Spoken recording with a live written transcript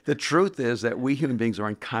The truth is that we human beings are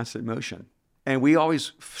in constant motion, and we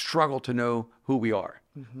always struggle to know who we are.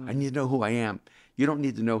 I need to know who I am. You don't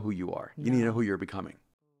need to know who you are. You need to know who you're becoming.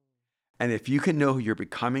 And if you can know who you're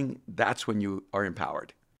becoming, that's when you are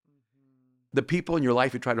empowered. The people in your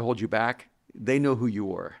life who try to hold you back, they know who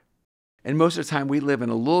you are. And most of the time we live in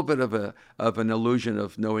a little bit of an illusion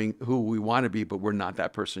of knowing who we want to be, but we're not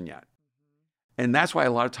that person yet. And that's why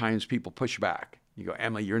a lot of times people push back. You go,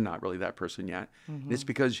 Emily, you're not really that person yet. And it's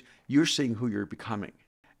because you're seeing who you're becoming.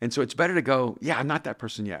 And so it's better to go, yeah, I'm not that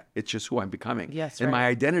person yet. It's just who I'm becoming. Yes, and right. my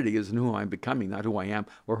identity is in who I'm becoming, not who I am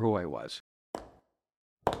or who I was.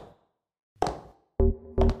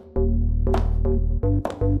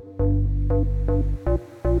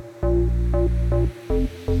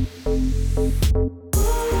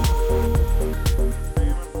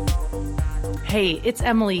 Hey, it's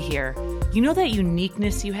Emily here. You know that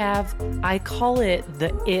uniqueness you have? I call it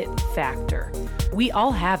the it factor. We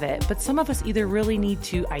all have it, but some of us either really need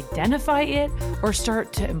to identify it or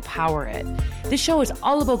start to empower it. This show is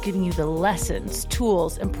all about giving you the lessons,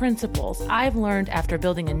 tools, and principles I've learned after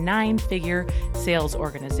building a 9-figure sales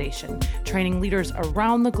organization, training leaders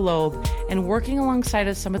around the globe, and working alongside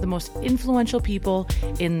of some of the most influential people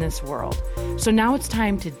in this world. So now it's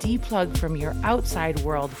time to deplug from your outside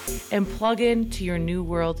world and plug into your new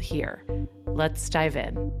world here. Let's dive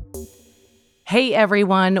in. Hey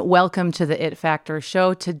everyone, welcome to the It Factor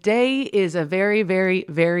Show. Today is a very, very,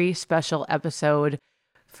 very special episode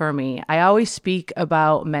for me. I always speak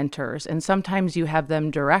about mentors, and sometimes you have them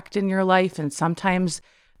direct in your life, and sometimes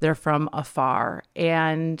they're from afar.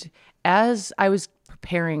 And as I was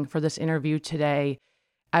preparing for this interview today,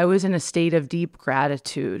 I was in a state of deep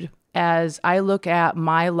gratitude as I look at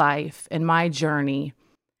my life and my journey.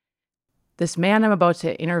 This man I'm about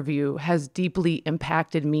to interview has deeply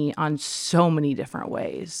impacted me on so many different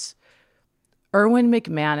ways. Erwin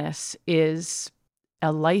McManus is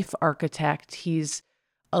a life architect. He's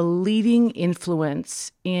a leading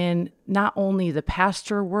influence in not only the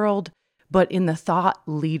pastor world, but in the thought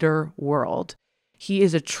leader world. He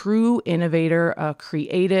is a true innovator, a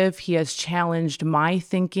creative. He has challenged my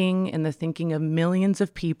thinking and the thinking of millions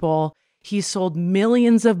of people. He's sold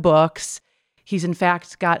millions of books. He's in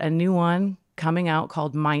fact got a new one coming out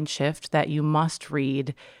called Mind Shift that you must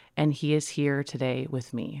read, and he is here today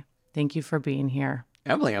with me. Thank you for being here.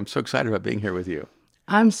 Emily, I'm so excited about being here with you.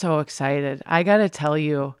 I'm so excited. I got to tell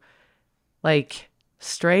you,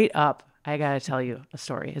 straight up, I got to tell you a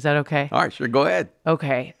story. Is that okay? All right, sure, go ahead.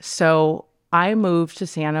 Okay, so I moved to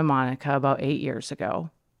Santa Monica about 8 years ago,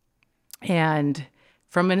 and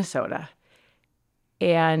from Minnesota.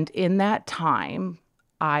 And in that time,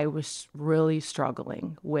 I was really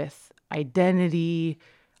struggling with identity,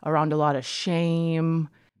 around a lot of shame.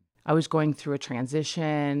 I was going through a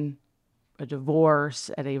transition, a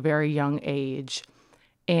divorce at a very young age.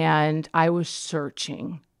 And I was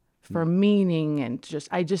searching for meaning and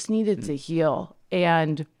I just needed to heal.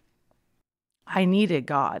 And I needed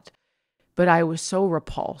God. But I was so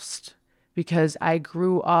repulsed because I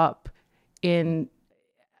grew up in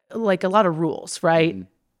a lot of rules, right? Mm-hmm.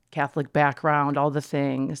 Catholic background, all the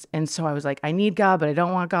things. And so I was like, I need God, but I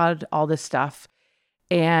don't want God, all this stuff.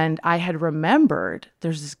 And I had remembered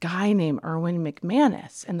there's this guy named Erwin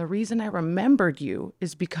McManus. And the reason I remembered you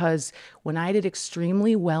is because when I did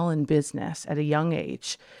extremely well in business at a young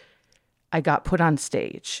age, I got put on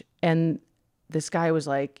stage. And this guy was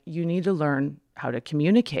like, you need to learn how to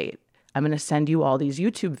communicate. I'm going to send you all these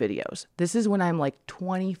YouTube videos. This is when I'm like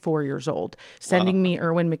 24 years old, sending me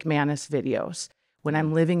Erwin McManus videos when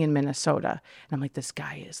I'm living in Minnesota. And I'm like, this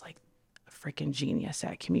guy is like a freaking genius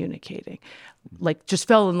at communicating. Like, just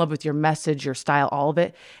fell in love with your message, your style, all of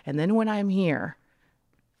it. And then when I'm here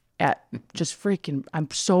at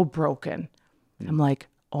I'm so broken. I'm like,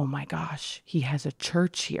 oh my gosh, he has a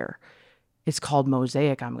church here. It's called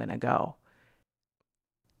Mosaic. I'm going to go.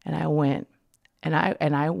 And I went. And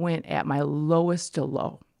I went at my lowest to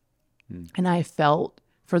low. And I felt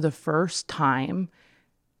for the first time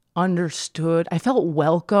understood. I felt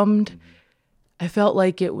welcomed. I felt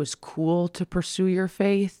like it was cool to pursue your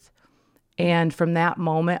faith. And from that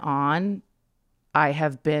moment on, I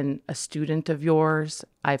have been a student of yours.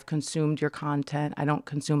 I've consumed your content. I don't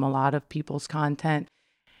consume a lot of people's content.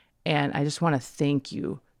 And I just want to thank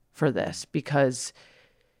you for this, because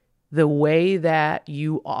the way that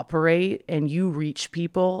you operate and you reach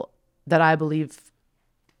people that I believe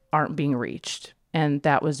aren't being reached. And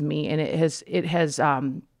that was me. And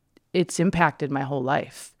it's impacted my whole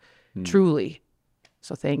life, truly.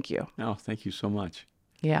 So thank you. No, thank you so much.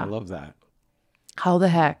 Yeah. I love that. How the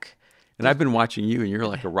heck? And I've been watching you, and you're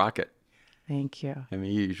like a rocket. Thank you. I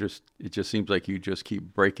mean, it just seems like you just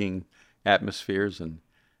keep breaking atmospheres and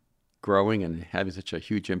growing and having such a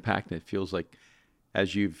huge impact. And it feels like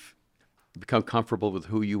as you've become comfortable with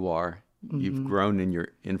who you are, you've grown in your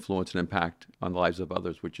influence and impact on the lives of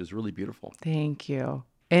others, which is really beautiful. Thank you.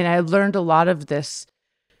 And I learned a lot of this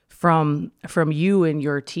from you and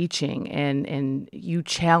your teaching, and you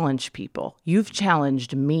challenge people. You've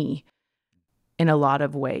challenged me in a lot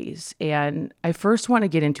of ways. And I first want to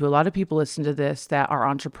get into, a lot of people listen to this that are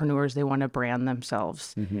entrepreneurs, they want to brand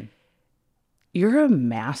themselves. You're a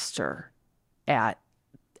master at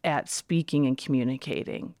speaking and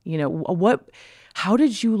communicating. You know, how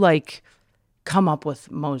did you come up with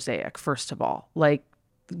Mosaic, first of all?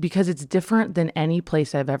 Because it's different than any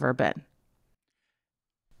place I've ever been.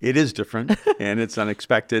 It is different and it's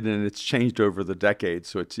unexpected and it's changed over the decades.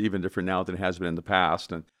 So it's even different now than it has been in the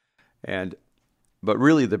past. But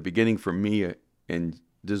really the beginning for me in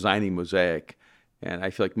designing Mosaic, and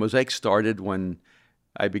I feel like Mosaic started when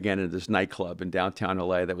I began at this nightclub in downtown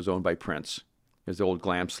LA that was owned by Prince. It was the old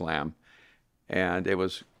Glam Slam. And it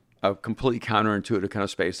was a completely counterintuitive kind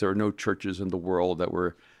of space. There were no churches in the world that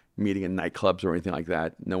were meeting in nightclubs or anything like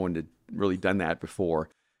that. No one had really done that before.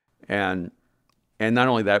 And not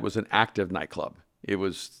only that, it was an active nightclub. It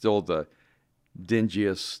was still the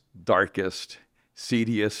dingiest, darkest,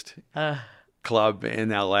 seediest club in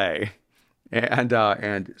LA.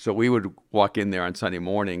 And so we would walk in there on Sunday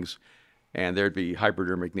mornings, and there'd be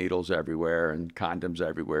hypodermic needles everywhere and condoms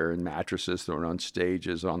everywhere and mattresses thrown on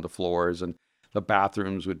stages, on the floors, and the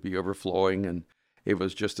bathrooms would be overflowing, and it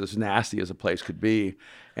was just as nasty as a place could be.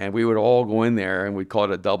 And we would all go in there, and we'd call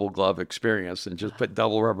it a double glove experience, and just put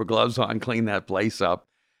double rubber gloves on, clean that place up,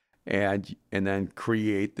 and then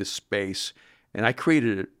create this space. And I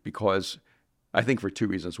created it because I think for two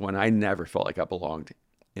reasons. One, I never felt like I belonged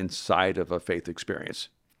inside of a faith experience.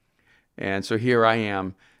 And so here I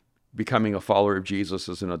am becoming a follower of Jesus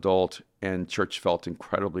as an adult, and church felt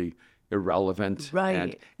incredibly irrelevant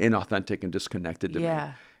and inauthentic and disconnected to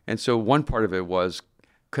me. And so one part of it was,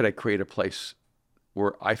 could I create a place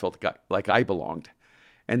where I felt like I belonged?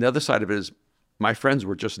 And the other side of it is, my friends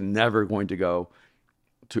were just never going to go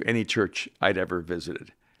to any church I'd ever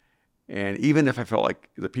visited. And even if I felt like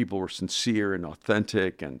the people were sincere and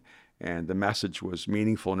authentic and the message was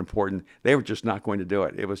meaningful and important, they were just not going to do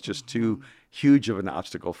it. It was just too huge of an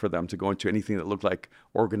obstacle for them to go into anything that looked like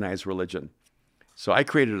organized religion. So I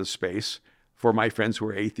created a space for my friends who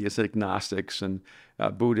were atheists and agnostics and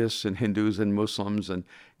Buddhists and Hindus and Muslims. And,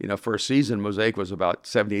 for a season, Mosaic was about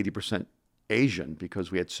 70, 80% Asian,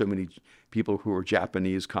 because we had so many people who were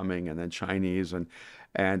Japanese coming, and then Chinese, and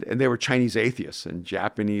they were Chinese atheists and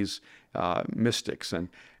Japanese mystics.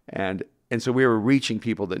 And so we were reaching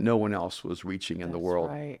people that no one else was reaching in the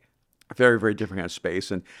world. Right. A very, very different kind of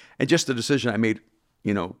space. And just the decision I made,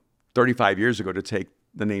 35 years ago to take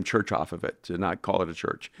the name church off of it, to not call it a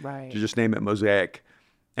church, right, to just name it Mosaic.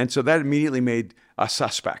 And so that immediately made us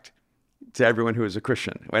suspect to everyone who is a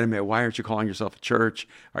Christian. Wait a minute, why aren't you calling yourself a church?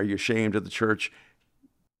 Are you ashamed of the church?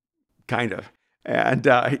 Kind of. And,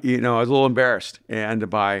 I was a little embarrassed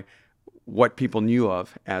by what people knew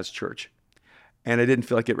of as church. And I didn't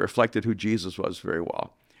feel like it reflected who Jesus was very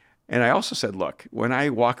well. And I also said, look, when I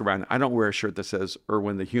walk around, I don't wear a shirt that says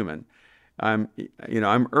Erwin the human. I'm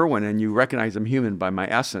Erwin, and you recognize I'm human by my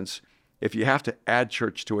essence. If you have to add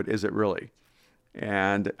church to it, is it really?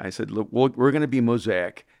 And I said, look, we're going to be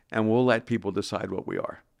Mosaic, and we'll let people decide what we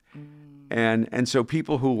are. And so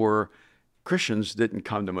people who were Christians didn't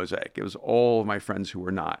come to Mosaic. It was all of my friends who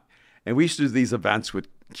were not. And we used to do these events with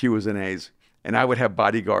Q's and A's, and I would have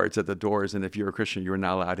bodyguards at the doors, and if you were a Christian, you were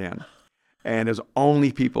not allowed in. And it was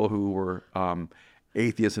only people who were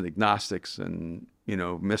atheists and agnostics and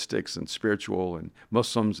mystics and spiritual and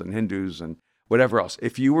Muslims and Hindus and whatever else.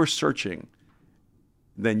 If you were searching,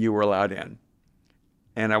 then you were allowed in.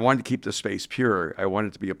 And I wanted to keep the space pure. I wanted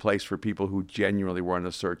it to be a place for people who genuinely were on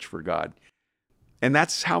a search for God. And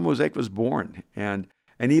that's how Mosaic was born. And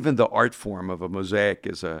even the art form of a mosaic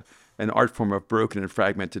is an art form of broken and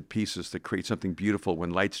fragmented pieces that create something beautiful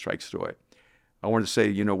when light strikes through it. I want to say,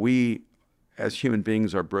 we as human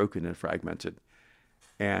beings are broken and fragmented.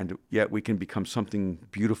 And yet we can become something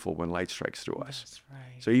beautiful when light strikes through us. That's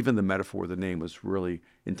right. So even the metaphor of the name was really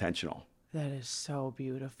intentional. That is so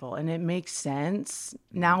beautiful. And it makes sense.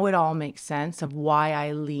 Now it all makes sense of why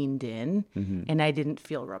I leaned in and I didn't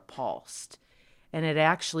feel repulsed. And it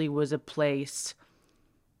actually was a place,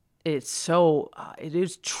 it's so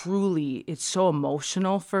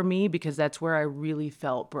emotional for me, because that's where I really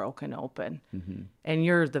felt broken open. And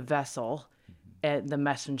you're the vessel. And the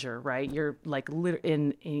messenger, right? You're like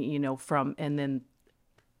and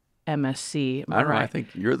MSC. I don't know. I Right?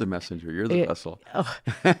 think you're the messenger. You're the vessel.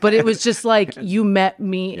 But it was just like you met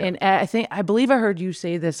me, and I believe I heard you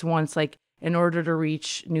say this once. Like, in order to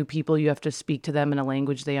reach new people, you have to speak to them in a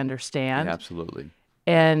language they understand. Yeah, absolutely.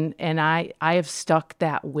 And I have stuck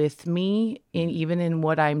that with me, and even in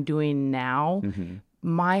what I'm doing now.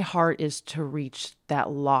 My heart is to reach that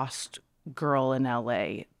lost girl in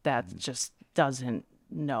LA that just doesn't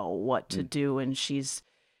know what to do, and she's,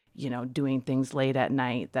 doing things late at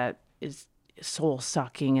night that is soul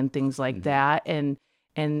sucking and things like that. And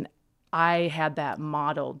I had that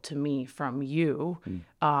modeled to me from you.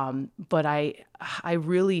 But I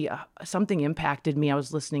really, something impacted me. I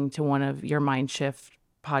was listening to one of your Mind Shift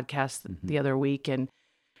podcasts the other week, and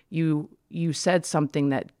you said something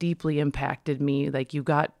that deeply impacted me. Like, you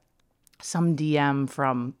got some DM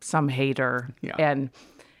from some hater, and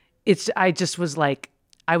I just was like,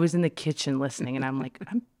 I was in the kitchen listening, and I'm like,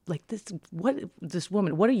 this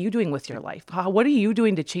woman, what are you doing with your life? What are you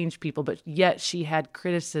doing to change people? But yet she had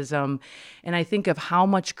criticism, and I think of how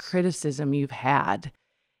much criticism you've had,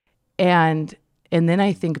 and then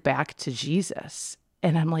I think back to Jesus,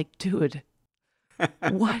 and I'm like, dude,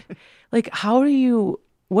 what? Like, what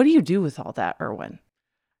do you do with all that, Erwin?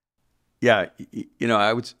 Yeah,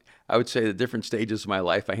 I would say the different stages of my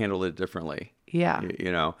life, I handled it differently. Yeah.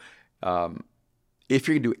 If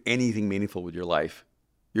you're going to do anything meaningful with your life,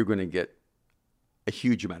 you're going to get a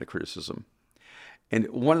huge amount of criticism. And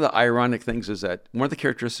one of the ironic things is that one of the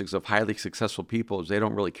characteristics of highly successful people is they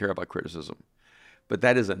don't really care about criticism. But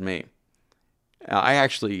that isn't me. I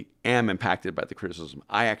actually am impacted by the criticism.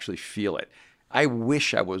 I actually feel it. I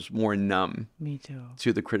wish I was more numb. Me too.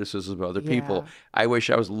 To the criticism of other people. I wish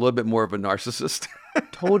I was a little bit more of a narcissist.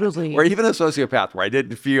 Totally. Or even a sociopath, where I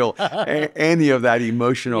didn't feel any of that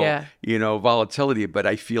emotional, volatility, but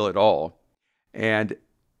I feel it all. And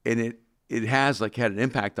it has had an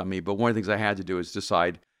impact on me. But one of the things I had to do is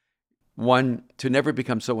decide, one, to never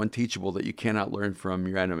become so unteachable that you cannot learn from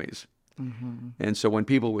your enemies. And so when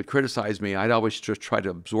people would criticize me, I'd always just try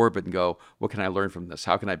to absorb it and go, what can I learn from this?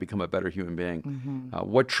 How can I become a better human being?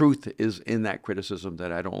 What truth is in that criticism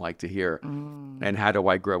that I don't like to hear? And how do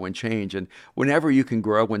I grow and change? And whenever you can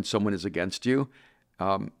grow when someone is against you,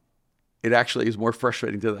 it actually is more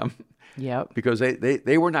frustrating to them. Yep. Because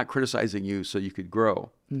they were not criticizing you so you could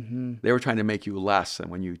grow. They were trying to make you less.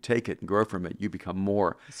 And when you take it and grow from it, you become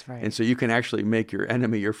more. That's right. And so you can actually make your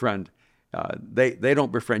enemy your friend. They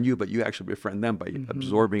don't befriend you, but you actually befriend them by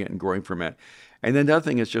absorbing it and growing from it. And then the other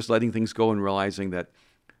thing is just letting things go and realizing that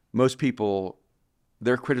most people,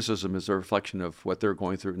 their criticism is a reflection of what they're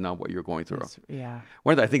going through, not what you're going through.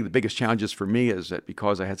 One of the, I think the biggest challenges for me is that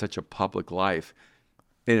because I had such a public life,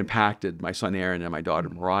 it impacted my son Aaron and my daughter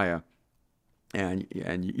Mariah. And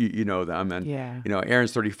you know them. And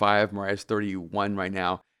Aaron's 35, Mariah's 31 right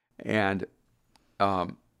now. And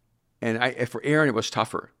for Aaron, it was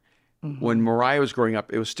tougher. When Mariah was growing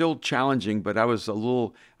up, it was still challenging, but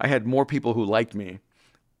I had more people who liked me,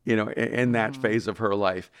 in that phase of her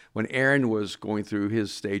life. When Aaron was going through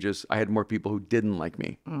his stages, I had more people who didn't like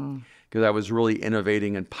me because I was really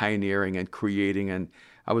innovating and pioneering and creating, and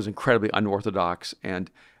I was incredibly unorthodox and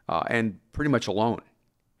pretty much alone.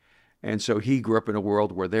 And so he grew up in a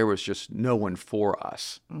world where there was just no one for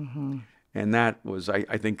us. And that was,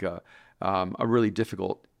 I think, a really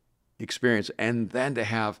difficult experience. And then to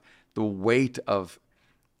have the weight of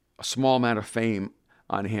a small amount of fame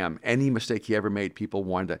on him. Any mistake he ever made, people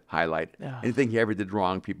wanted to highlight. Anything he ever did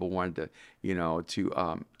wrong, people wanted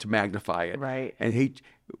to magnify it. Right.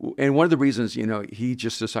 And one of the reasons, he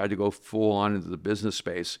just decided to go full on into the business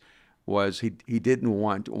space was he didn't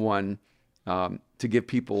want to give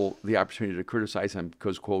people the opportunity to criticize him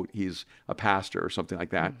because, quote, he's a pastor or something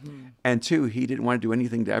like that. And two, he didn't want to do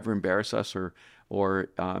anything to ever embarrass us or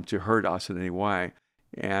to hurt us in any way.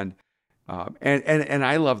 And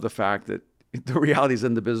I love the fact that the reality is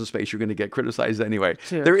in the business space, you're going to get criticized anyway.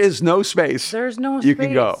 Sure. There is no space. There's no you space.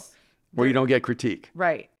 can go where you don't get critique.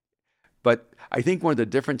 Right. But I think one of the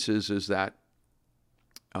differences is that,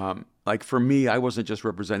 like for me, I wasn't just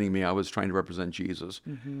representing me. I was trying to represent Jesus.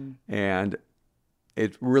 And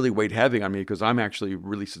it really weighed heavy on me because I'm actually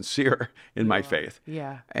really sincere in my faith.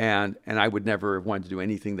 Yeah. And I would never have wanted to do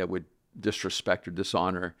anything that would disrespect or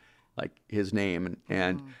dishonor like his name.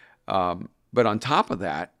 But on top of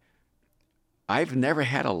that, I've never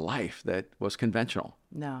had a life that was conventional.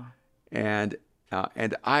 No. And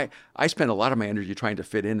I spent a lot of my energy trying to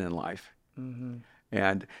fit in life.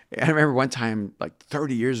 And I remember one time, like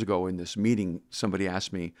 30 years ago in this meeting, somebody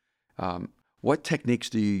asked me, what techniques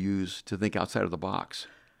do you use to think outside of the box?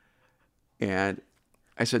 And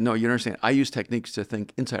I said, no, you don't understand. I use techniques to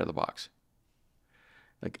think inside of the box.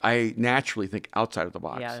 Like I naturally think outside of the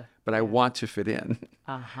box, Yeah, but I want to fit in.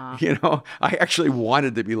 Uh-huh. You know, I actually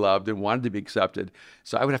wanted to be loved and wanted to be accepted.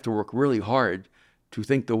 So I would have to work really hard to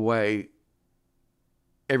think the way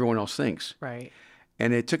everyone else thinks. Right.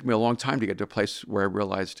 And it took me a long time to get to a place where I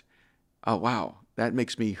realized, oh, wow, that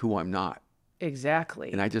makes me who I'm not.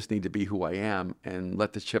 Exactly. And I just need to be who I am and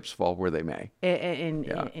let the chips fall where they may.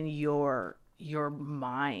 And your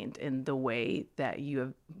mind and the way that you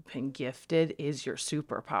have been gifted is your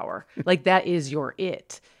superpower. Like that is your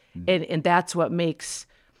it. And that's what makes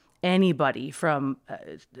anybody from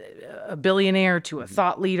a billionaire to a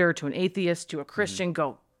thought leader to an atheist to a Christian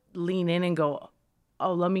go lean in and go,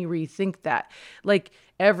 oh, let me rethink that. Like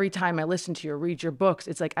every time I listen to you or read your books,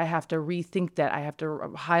 it's like I have to rethink that. I have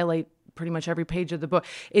to highlight pretty much every page of the book.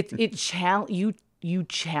 You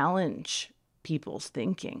challenge people's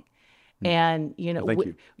thinking. And Thank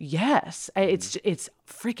you. yes, it's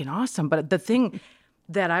freaking awesome. But the thing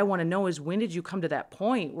that I want to know is, when did you come to that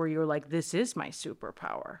point where you're like, this is my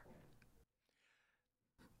superpower?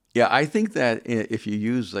 Yeah, I think that if you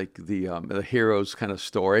use like the hero's kind of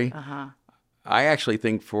story, I actually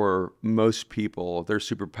think for most people, their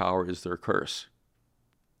superpower is their curse.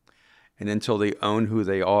 And until they own who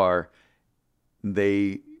they are,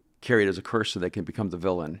 they carry it as a curse so they can become the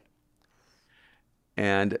villain.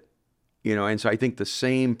 And and so I think the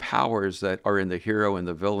same powers that are in the hero and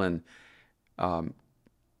the villain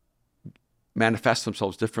manifest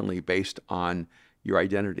themselves differently based on your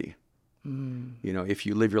identity. If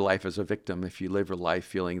you live your life as a victim, if you live your life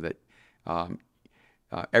feeling that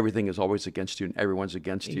everything is always against you and everyone's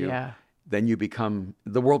against you, then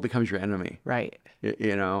the world becomes your enemy. Right.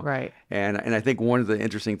 Right. And I think one of the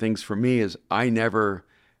interesting things for me is I never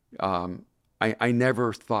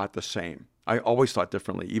thought the same. I always thought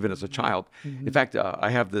differently, even as a child. In fact, I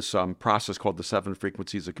have this process called the 7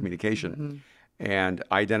 frequencies of communication, and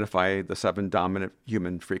I identify the 7 dominant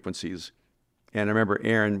human frequencies. And I remember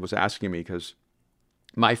Aaron was asking me, because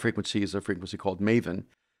my frequency is a frequency called Maven,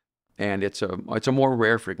 and it's a more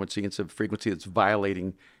rare frequency. It's a frequency that's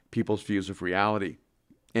violating people's views of reality.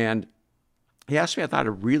 And he asked me, I thought,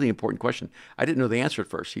 a really important question. I didn't know the answer at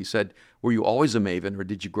first. He said, were you always a Maven, or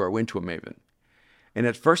did you grow into a Maven? And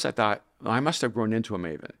at first I thought, I must have grown into a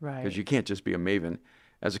Maven, because you can't just be a Maven.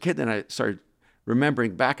 As a kid, then I started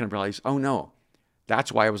remembering back and I realized, oh no,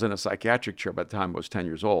 that's why I was in a psychiatric chair by the time I was 10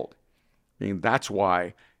 years old. I mean, that's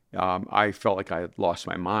why I felt like I had lost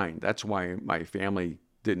my mind. That's why my family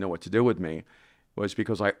didn't know what to do with me, was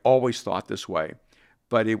because I always thought this way.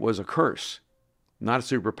 But it was a curse, not a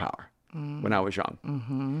superpower when I was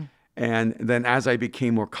young. And then as I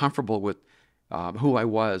became more comfortable with who I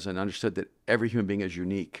was and understood that every human being is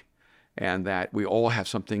unique and that we all have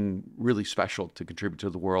something really special to contribute to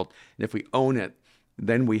the world, and if we own it,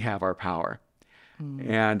 then we have our power.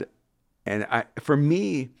 And for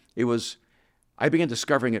me, I began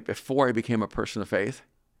discovering it before I became a person of faith.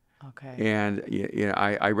 Okay. And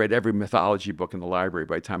I read every mythology book in the library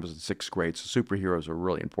by the time I was in 6th grade. So superheroes are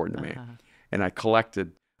really important to me. And I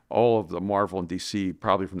collected all of the Marvel and DC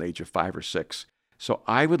probably from the age of 5 or 6. So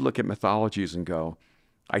I would look at mythologies and go,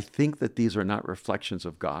 I think that these are not reflections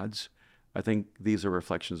of gods. I think these are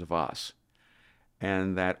reflections of us.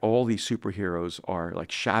 And that all these superheroes are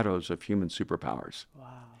like shadows of human superpowers. Wow.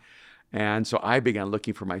 And so I began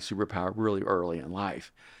looking for my superpower really early in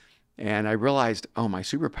life. And I realized, oh, my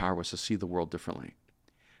superpower was to see the world differently.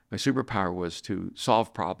 My superpower was to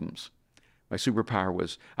solve problems. My superpower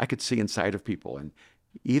was I could see inside of people. And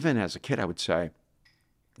even as a kid, I would say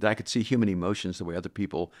that I could see human emotions the way other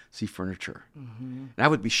people see furniture. And I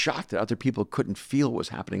would be shocked that other people couldn't feel what was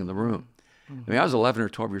happening in the room. I mean, I was 11 or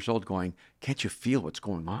 12 years old going, can't you feel what's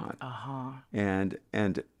going on?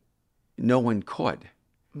 And no one could,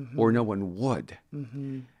 or no one would.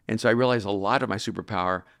 And so I realized a lot of my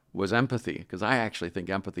superpower was empathy, because I actually think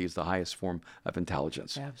empathy is the highest form of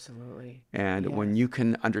intelligence. Absolutely. And when you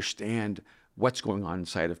can understand what's going on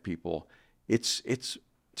inside of people, it's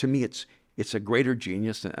to me, it's a greater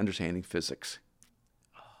genius than understanding physics.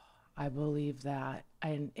 I believe that.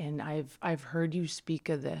 And I've heard you speak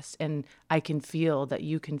of this, and I can feel that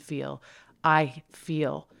you can feel. I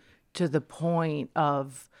feel to the point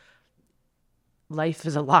of life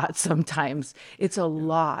is a lot sometimes. It's a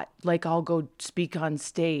lot. Like I'll go speak on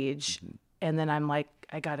stage and then I'm like,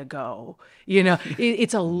 I gotta go.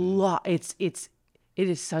 It's a lot. It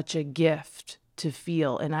is such a gift to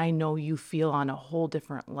feel. And I know you feel on a whole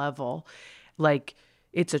different level. Like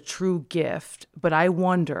it's a true gift. But I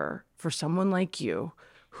wonder, for someone like you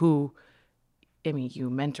who, I mean, you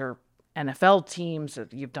mentor NFL teams,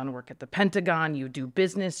 you've done work at the Pentagon, you do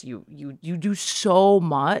business, you do so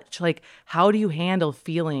much. Like, how do you handle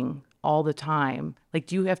feeling all the time? Like,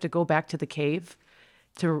 do you have to go back to the cave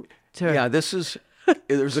to Yeah, there's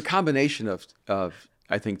a combination of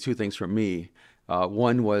I think two things for me.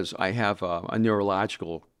 One was I have a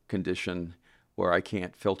neurological condition where I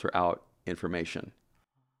can't filter out information.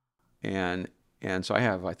 And so I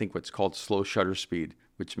have, I think, what's called slow shutter speed,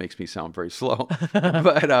 which makes me sound very slow.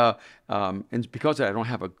 But and because I don't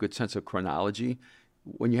have a good sense of chronology,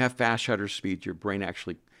 when you have fast shutter speed, your brain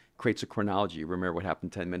actually creates a chronology. You remember what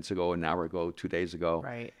happened 10 minutes ago, an hour ago, 2 days ago.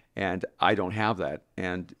 Right. And I don't have that.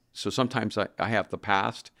 And so sometimes I have the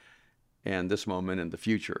past and this moment and the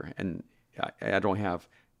future. And I don't have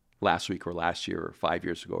last week or last year or 5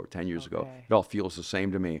 years ago or 10 years ago. It all feels the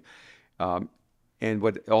same to me. And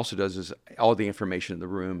what it also does is all the information in the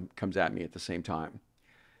room comes at me at the same time.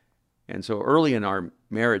 And so early in our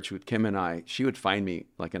marriage with Kim and I, she would find me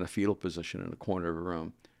like in a fetal position in a corner of a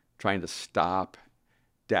room, trying to stop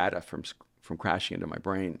data from crashing into my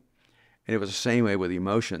brain. And it was the same way with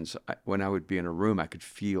emotions. When I would be in a room, I could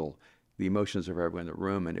feel the emotions of everyone in the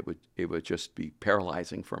room, and it would just be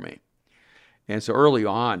paralyzing for me. And so early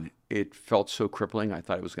on, it felt so crippling, I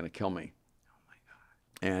thought it was going to kill me.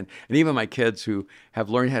 And even my kids who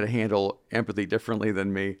have learned how to handle empathy differently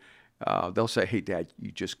than me, they'll say, "Hey, Dad,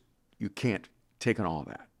 you can't take on all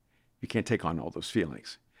that. You can't take on all those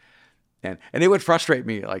feelings." And it would frustrate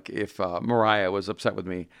me, like if Mariah was upset with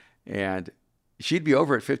me, and she'd be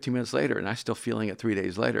over it 15 minutes later, and I'm still feeling it 3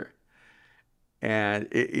 days later. And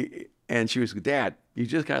and she was, "Dad, you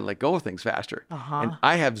just got to let go of things faster." And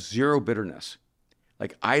I have zero bitterness.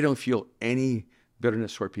 Like, I don't feel any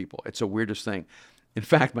bitterness toward people. It's the weirdest thing. In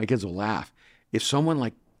fact, my kids will laugh. If someone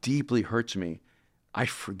like deeply hurts me, I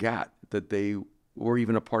forget that they were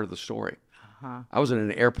even a part of the story. I was in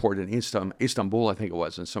an airport in Istanbul, I think it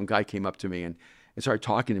was, and some guy came up to me and started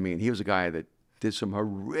talking to me, and he was a guy that did some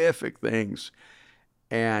horrific things,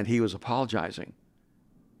 and he was apologizing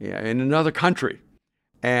in another country.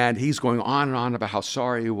 And he's going on and on about how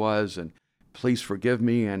sorry he was and please forgive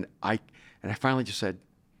me. And I finally just said,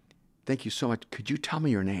 "Thank you so much. Could you tell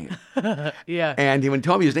me your name?" Yeah. And when he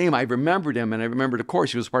told me his name, I remembered him, and I remembered, of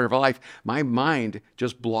course, he was part of our life. My mind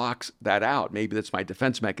just blocks that out. Maybe that's my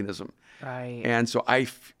defense mechanism. Right. And so I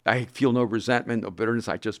feel no resentment, no bitterness.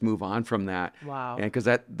 I just move on from that. Wow. And because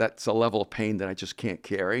that's a level of pain that I just can't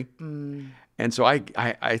carry. And so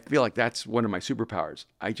I feel like that's one of my superpowers.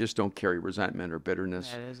 I just don't carry resentment or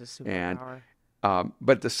bitterness. That is a superpower.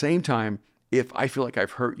 But at the same time, if I feel like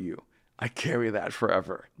I've hurt you, I carry that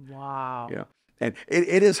forever. Wow. You know? And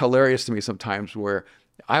it is hilarious to me sometimes where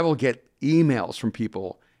I will get emails from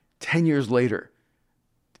people 10 years later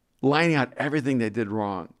lining out everything they did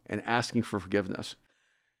wrong and asking for forgiveness.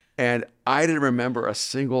 And I didn't remember a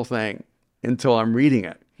single thing until I'm reading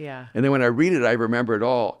it. Yeah. And then when I read it, I remember it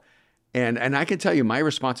all. And I can tell you, my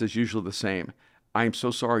response is usually the same. "I'm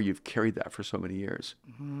so sorry you've carried that for so many years.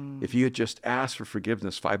 If you had just asked for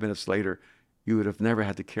forgiveness 5 minutes later, you would have never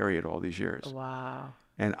had to carry it all these years." Wow.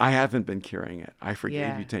 And I haven't been carrying it. I forgave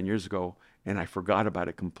Yeah. you 10 years ago, and I forgot about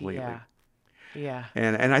it completely. Yeah. Yeah.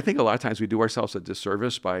 And I think a lot of times we do ourselves a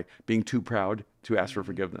disservice by being too proud to ask for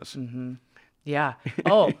forgiveness. Yeah.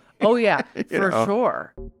 Oh yeah, for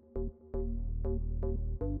sure.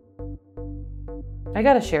 I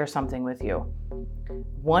got to share something with you.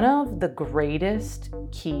 One of the greatest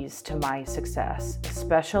keys to my success,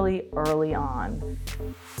 especially early on,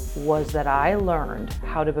 was that I learned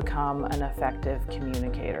how to become an effective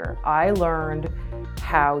communicator. I learned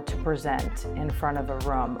how to present in front of a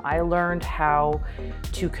room. I learned how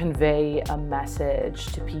to convey a message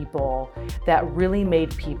to people that really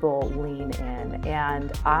made people lean in.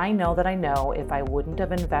 And I know if I wouldn't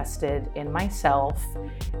have invested in myself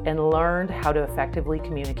and learned how to effectively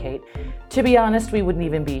communicate, to be honest, we wouldn't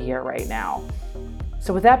even be here right now.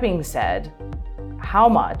 So with that being said, how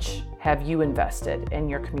much have you invested in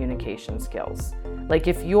your communication skills? Like,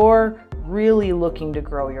 if you're really looking to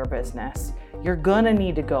grow your business, you're gonna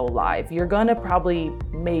need to go live. You're gonna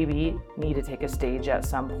maybe need to take a stage at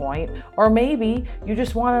some point, or maybe you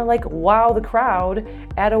just wanna wow the crowd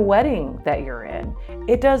at a wedding that you're in.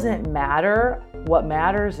 It doesn't matter. What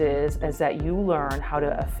matters is that you learn how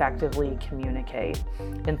to effectively communicate.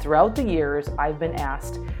 And throughout the years, I've been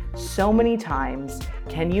asked so many times,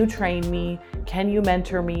 "Can you train me? Can you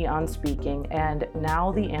mentor me on speaking?" And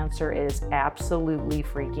now the answer is absolutely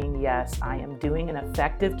freaking yes. I am doing an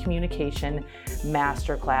effective communication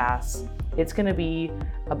masterclass. It's going to be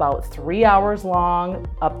about 3 hours long,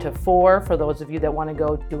 up to 4 for those of you that want to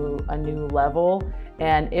go to a new level.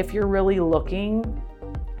 And if you're really looking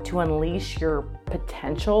to unleash your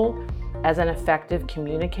potential as an effective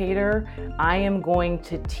communicator, I am going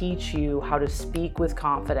to teach you how to speak with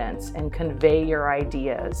confidence and convey your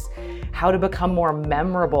ideas, how to become more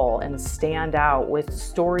memorable and stand out with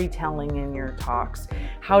storytelling in your talks,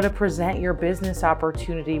 how to present your business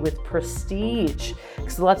opportunity with prestige.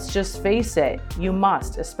 Because let's just face it, you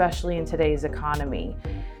must, especially in today's economy.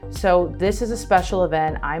 So this is a special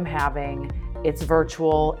event I'm having. It's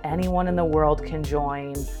virtual. Anyone in the world can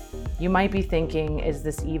join. You might be thinking, is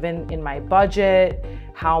this even in my budget?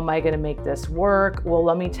 How am I going to make this work? Well,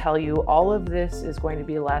 let me tell you, all of this is going to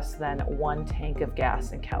be less than 1 tank of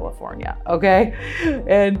gas in California, okay?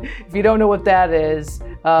 And if you don't know what that is,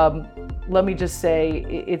 let me just say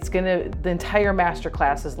the entire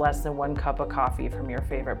masterclass is less than 1 cup of coffee from your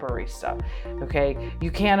favorite barista, okay?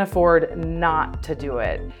 You can't afford not to do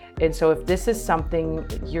it. And so if this is something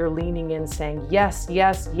you're leaning in saying, yes,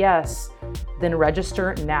 yes, yes, then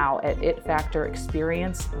register now at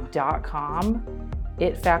itfactorexperience.com,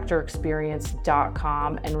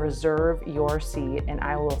 itfactorexperience.com, and reserve your seat, and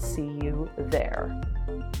I will see you there.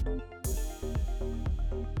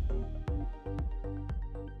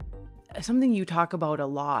 Something you talk about a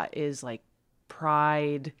lot is like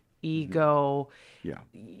pride, ego. Yeah.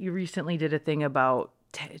 You recently did a thing about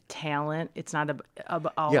talent. It's not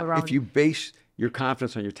all around. If you base your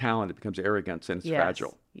confidence on your talent, it becomes arrogance and it's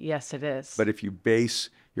fragile. Yes, it is. But if you base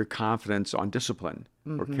your confidence on discipline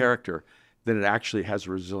or character, then it actually has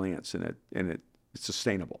resilience in it, and it's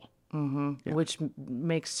sustainable. Yeah. Which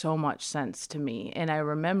makes so much sense to me. And I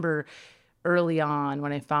remember early on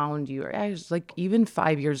when I found you, I was like even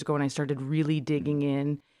 5 years ago when I started really digging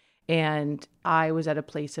in, and I was at a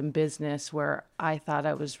place in business where I thought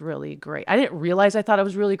I was really great. I didn't realize I thought I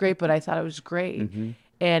was really great, but I thought I was great.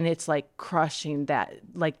 And it's like crushing that,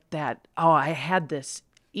 oh, I had this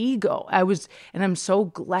ego. And I'm so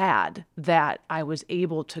glad that I was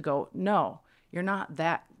able to go, no, you're not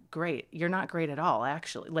that great. You're not great at all,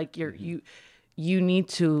 actually. Like you need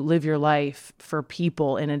to live your life for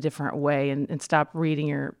people in a different way and stop reading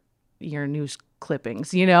your news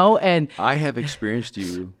clippings, And I have experienced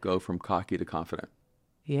you go from cocky to confident.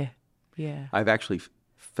 Yeah. I've actually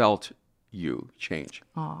felt you change.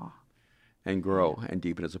 Aw. And grow and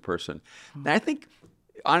deepen as a person. And I think,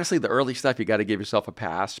 honestly, the early stuff, you got to give yourself a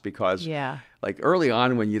pass because like early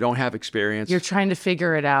on when you don't have experience, you're trying to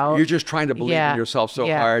figure it out. You're just trying to believe in yourself so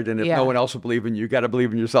hard. And if no one else will believe in you, you got to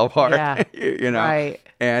believe in yourself hard, Right.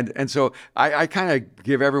 And so I kind of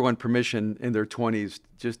give everyone permission in their 20s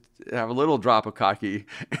just have a little drop of cocky,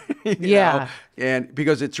 you know? And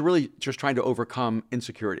because it's really just trying to overcome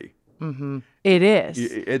insecurity. It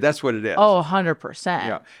is. That's what it is. Oh, 100%.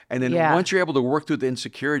 Yeah. And then once you're able to work through the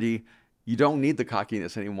insecurity, you don't need the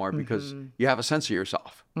cockiness anymore because you have a sense of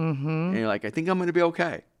yourself. And you're like, I think I'm going to be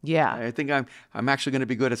okay. Yeah. I think I'm actually going to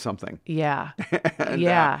be good at something. Yeah.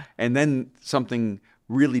 And, and then something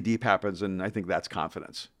really deep happens, and I think that's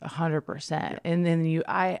confidence. 100%. And then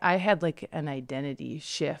I had like an identity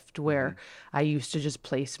shift where I used to just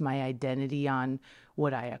place my identity on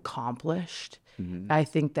what I accomplished. I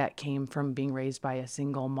think that came from being raised by a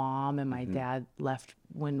single mom, and my dad left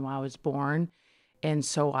when I was born. And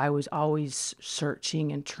so I was always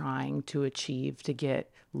searching and trying to achieve, to get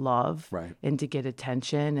love and to get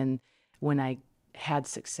attention. And when I had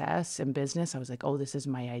success in business, I was like, oh, this is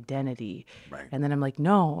my identity. And then I'm like,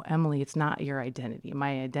 no, Emily, it's not your identity.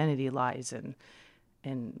 My identity lies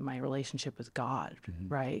in my relationship with God,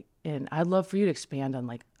 right? And I'd love for you to expand on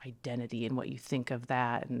like identity and what you think of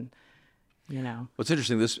that, and What's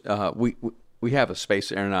interesting, this we have a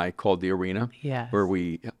space, Aaron and I, called the Arena, where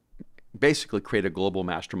we basically create a global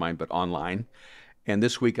mastermind, but online. And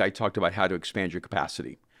this week I talked about how to expand your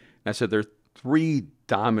capacity. And I said there are 3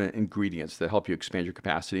 dominant ingredients that help you expand your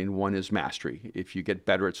capacity, and one is mastery. If you get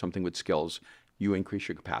better at something with skills, you increase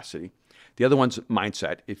your capacity. The other one's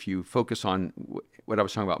mindset. If you focus on what I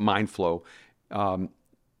was talking about, mind flow,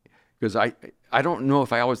 because I don't know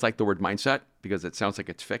if I always like the word mindset because it sounds like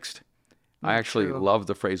it's fixed. I actually love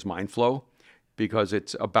the phrase mind flow because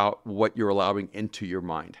it's about what you're allowing into your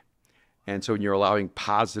mind. And so when you're allowing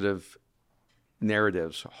positive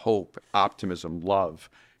narratives, hope, optimism, love,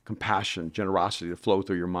 compassion, generosity to flow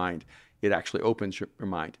through your mind, it actually opens your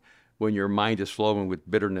mind. When your mind is flowing with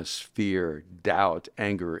bitterness, fear, doubt,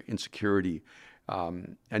 anger, insecurity,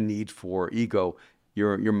 a need for ego,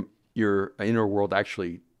 your inner world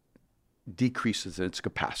actually decreases in its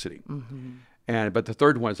capacity. But the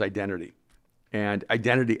third one is identity. And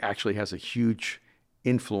identity actually has a huge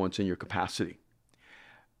influence in your capacity.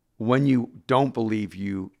 When you don't believe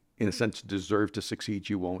you, in a sense, deserve to succeed,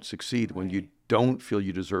 you won't succeed. When you don't feel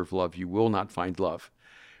you deserve love, you will not find love.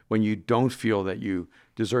 when you don't feel that you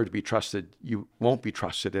deserve to be trusted, you won't be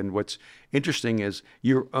trusted. And what's interesting is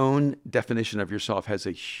your own definition of yourself has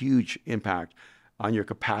a huge impact on your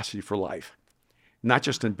capacity for life, not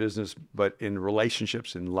just in business, but in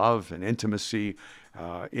relationships, in love and intimacy,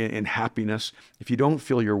 in happiness. If you don't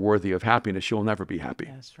feel you're worthy of happiness, you'll never be happy.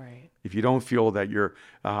 That's right. If you don't feel that you're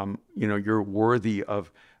worthy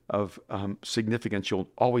of significance, you'll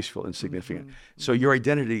always feel insignificant. So your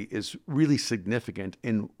identity is really significant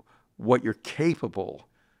in what you're capable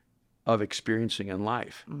of experiencing in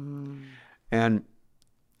life. And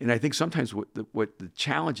I think sometimes what the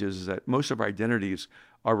challenge is that most of our identities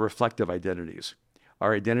are reflective identities.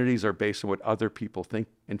 Our identities are based on what other people think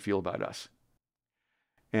and feel about us.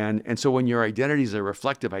 And so when your identity is a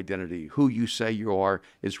reflective identity, who you say you are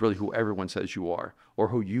is really who everyone says you are, or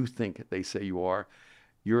who you think they say you are,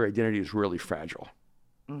 your identity is really fragile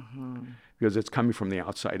because it's coming from the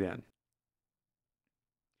outside in.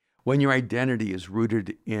 When your identity is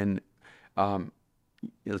rooted in, if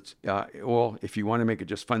you want to make it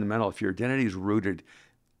just fundamental, if your identity is rooted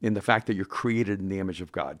in the fact that you're created in the image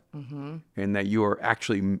of God and that you are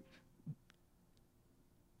actually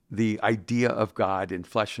the idea of God in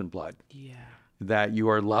flesh and blood, that you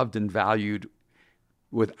are loved and valued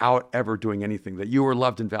without ever doing anything, that you were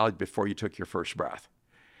loved and valued before you took your first breath.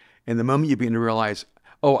 And the moment you begin to realize,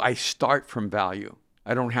 oh, I start from value.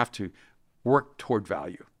 I don't have to work toward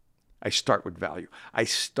value. I start with value. I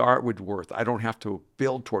start with worth. I don't have to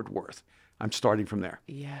build toward worth. I'm starting from there.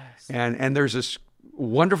 Yes. And there's this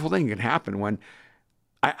wonderful thing that can happen when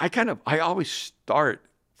I always start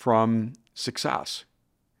from success.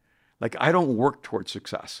 Like I don't work towards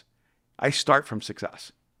success. I start from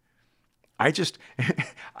success. I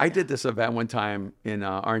did this event one time in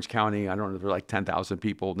Orange County. I don't know, there were like 10,000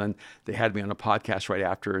 people. And then they had me on a podcast right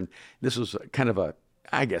after. And this was kind of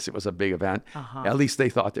I guess it was a big event. At least they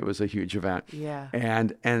thought it was a huge event. Yeah.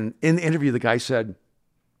 And in the interview, the guy said,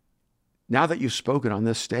 now that you've spoken on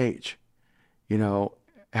this stage, how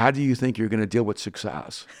do you think you're going to deal with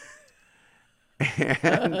success?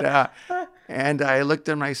 And I looked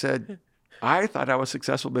at him and I said, I thought I was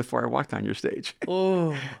successful before I walked on your stage.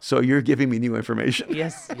 Oh. So you're giving me new information.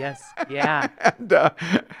 Yes. Yeah.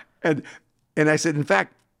 and I said, in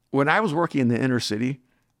fact, when I was working in the inner city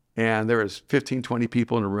and there was 15, 20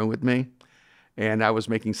 people in a room with me and I was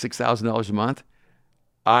making $6,000 a month,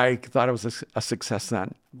 I thought it was a success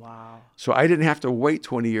then. Wow. So I didn't have to wait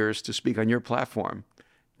 20 years to speak on your platform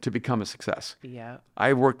to become a success. Yeah.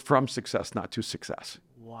 I worked from success, not to success.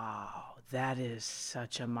 Wow. That is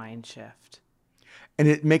such a mind shift. And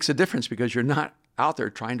it makes a difference because you're not out there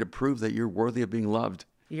trying to prove that you're worthy of being loved.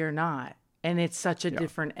 You're not. And it's such a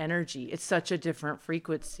different energy. It's such a different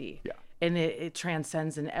frequency. Yeah. And it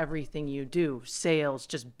transcends in everything you do. Sales,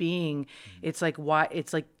 just being. It's like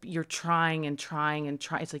you're trying and trying and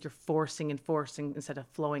trying. It's like you're forcing and forcing instead of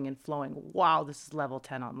flowing and flowing. Wow, this is level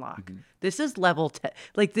 10 unlock. This is level 10.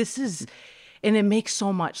 Like this is, and it makes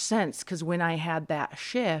so much sense because when I had that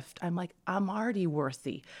shift, I'm like, I'm already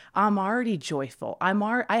worthy. I'm already joyful. I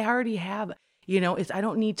already have, I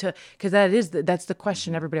don't need to, because that's the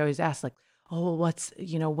question everybody always asks, like, oh,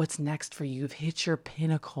 what's next for you? You've hit your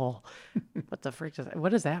pinnacle. What the frick what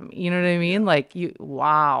does that mean? You know what I mean? Like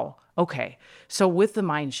wow. Okay. So with the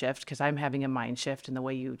mind shift, because I'm having a mind shift in the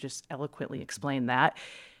way you just eloquently explained that,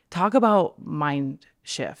 talk about mind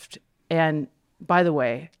shift. And by the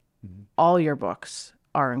way, all your books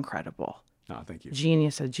are incredible. Oh, thank you.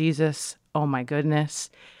 Genius of Jesus. Oh my goodness.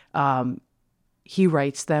 He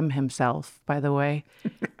writes them himself, by the way.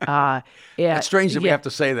 It's strange that we have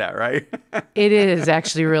to say that, right? It is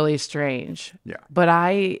actually really strange. Yeah. But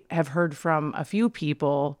I have heard from a few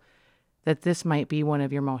people that this might be one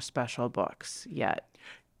of your most special books yet.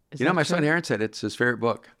 My son Aaron said it's his favorite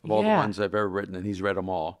book of all the ones I've ever written, and he's read them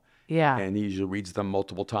all. Yeah. And he usually reads them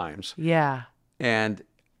multiple times. Yeah. And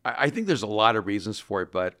I think there's a lot of reasons for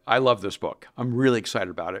it, but I love this book. I'm really excited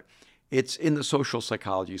about it. It's in the social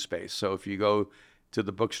psychology space. So if you go to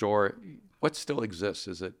the bookstore, what still exists?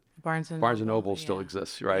 Is it Barnes and Noble still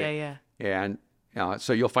exists, right? Yeah. And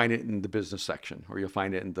so you'll find it in the business section, or you'll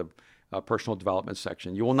find it in the personal development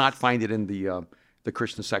section. You will not find it in the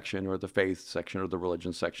Christian section or the faith section or the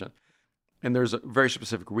religion section. And there's a very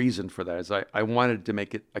specific reason for that. Is I wanted to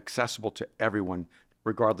make it accessible to everyone,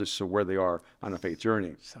 regardless of where they are on a faith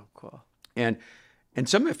journey. So cool. And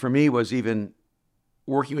some of it for me was even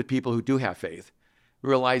working with people who do have faith,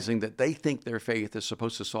 realizing that they think their faith is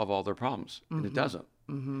supposed to solve all their problems, and it doesn't.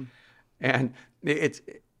 And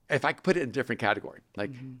if I could put it in a different category, like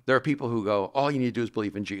there are people who go, all you need to do is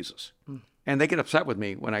believe in Jesus. And they get upset with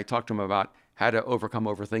me when I talk to them about how to overcome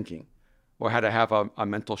overthinking, or how to have a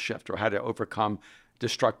mental shift, or how to overcome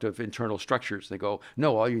destructive internal structures. They go,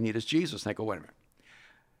 no, all you need is Jesus. And I go, wait a minute.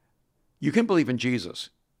 You can believe in Jesus,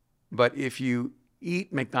 but if you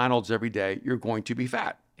eat McDonald's every day, you're going to be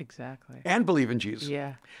fat. Exactly. And believe in Jesus.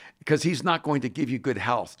 Yeah. Because he's not going to give you good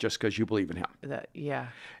health just because you believe in him. Yeah.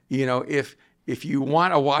 You know, if you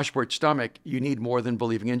want a washboard stomach, you need more than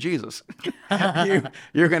believing in Jesus.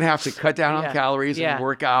 You're going to have to cut down on calories and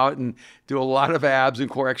work out and do a lot of abs and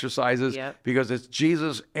core exercises because it's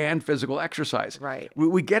Jesus and physical exercise. Right.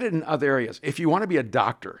 We get it in other areas. If you want to be a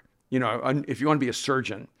doctor, you know, if you want to be a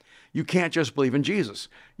surgeon, you can't just believe in Jesus.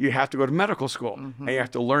 You have to go to medical school and you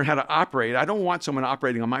have to learn how to operate. I don't want someone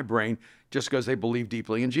operating on my brain just because they believe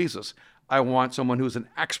deeply in Jesus. I want someone who's an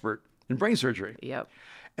expert in brain surgery. Yep.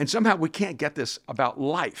 And somehow we can't get this about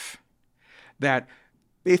life, that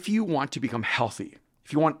if you want to become healthy,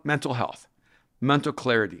 if you want mental health, mental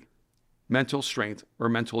clarity, mental strength, or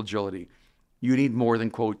mental agility, you need more than,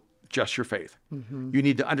 quote, just your faith. You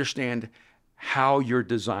need to understand how you're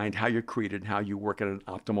designed, how you're created, and how you work at an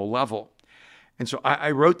optimal level. And so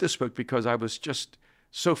I wrote this book because I was just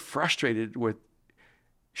so frustrated with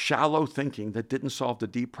shallow thinking that didn't solve the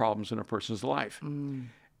deep problems in a person's life.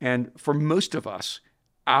 And for most of us,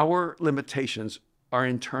 our limitations are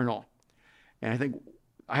internal. And I think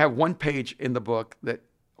I have one page in the book that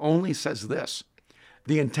only says this: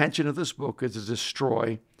 the intention of this book is to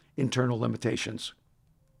destroy internal limitations.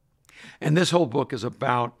 And this whole book is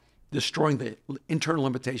about destroying the internal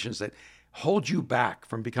limitations that hold you back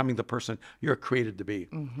from becoming the person you're created to be.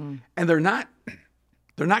 And they're not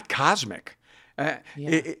cosmic.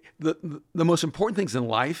 The most important things in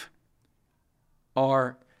life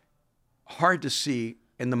are hard to see,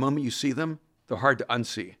 and the moment you see them, they're hard to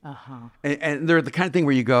unsee. And they're the kind of thing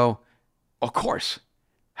where you go, of course,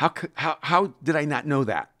 how did I not know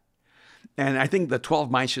that? And I think the 12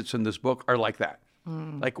 mind shifts in this book are like that.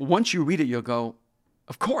 Like once you read it, you'll go,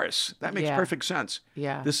 of course, that makes perfect sense.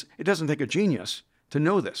 It doesn't take a genius to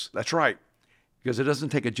know this. That's right. Because it doesn't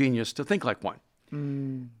take a genius to think like one.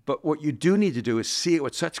 But what you do need to do is see it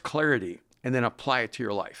with such clarity and then apply it to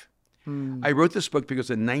your life. I wrote this book because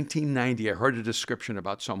in 1990, I heard a description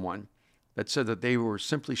about someone that said that they were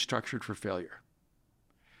simply structured for failure.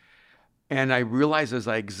 And I realized as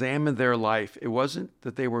I examined their life, it wasn't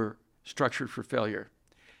that they were structured for failure.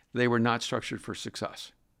 They were not structured for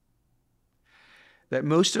success. That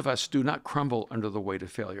most of us do not crumble under the weight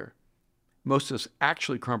of failure. Most of us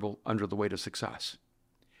actually crumble under the weight of success.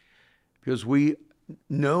 Because we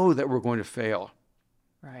know that we're going to fail.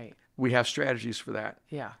 Right. We have strategies for that.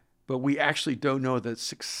 Yeah. But we actually don't know that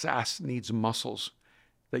success needs muscles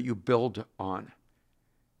that you build on,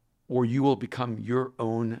 or you will become your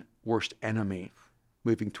own worst enemy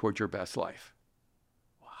moving towards your best life.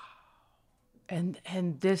 Wow.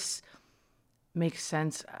 And this makes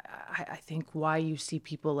sense. I think why you see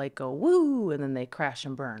people like go, woo, and then they crash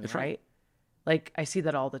and burn, right? Like I see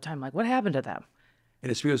that all the time. Like, what happened to them? And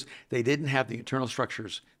it's because they didn't have the internal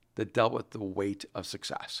structures that dealt with the weight of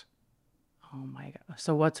success. Oh my God.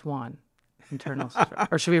 So what's one? Internal structure?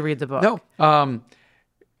 Or should we read the book? No.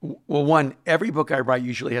 Well, one, every book I write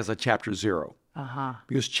usually has a chapter 0.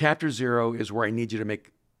 Because chapter 0 is where I need you to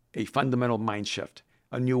make a fundamental mind shift,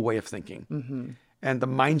 a new way of thinking. And the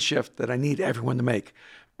mind shift that I need everyone to make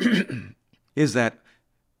is that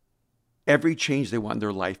every change they want in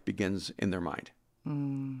their life begins in their mind.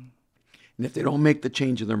 And if they don't make the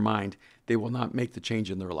change in their mind, they will not make the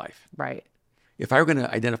change in their life. Right. If I were going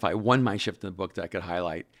to identify one mind shift in the book that I could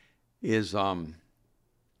highlight is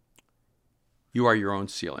you are your own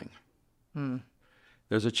ceiling.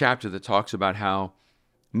 There's a chapter that talks about how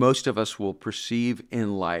most of us will perceive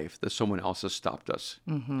in life that someone else has stopped us,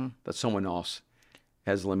 that someone else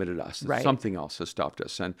has limited us, that something else has stopped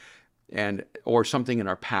us, and or something in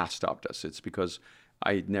our past stopped us. It's because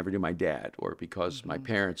I never knew my dad, or because my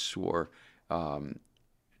parents were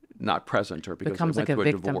not present, or because becomes I went like through a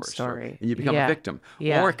a victim divorce. story. And you become a victim.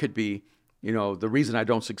 Or it could be, the reason I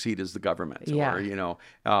don't succeed is the government.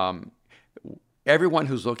 Or, everyone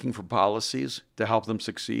who's looking for policies to help them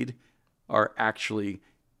succeed are actually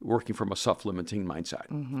working from a self-limiting mindset.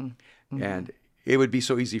 And it would be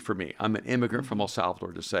so easy for me. I'm an immigrant from El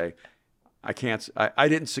Salvador to say, I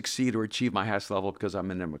didn't succeed or achieve my highest level because I'm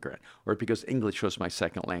an immigrant, or because English was my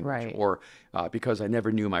second language, or because I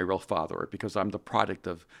never knew my real father, or because I'm the product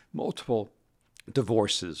of multiple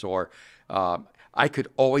divorces, or I could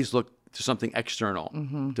always look to something external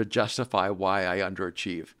to justify why I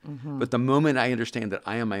underachieve. But the moment I understand that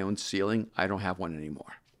I am my own ceiling, I don't have one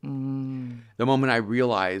anymore. The moment I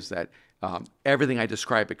realize that everything I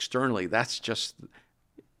describe externally, that's just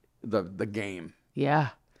the game. Yeah.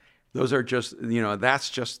 Those are just, that's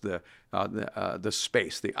just the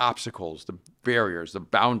space, the obstacles, the barriers, the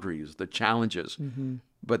boundaries, the challenges.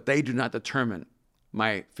 But they do not determine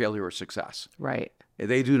my failure or success. Right.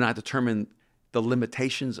 They do not determine the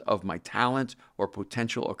limitations of my talent or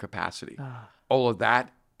potential or capacity. All of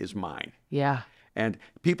that is mine. Yeah. And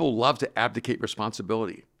people love to abdicate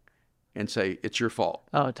responsibility and say, it's your fault.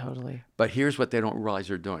 Oh, totally. But here's what they don't realize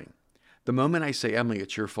they're doing. The moment I say, Emily,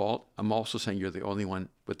 it's your fault, I'm also saying you're the only one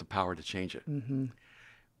with the power to change it.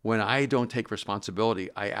 When I don't take responsibility,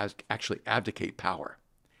 I actually abdicate power.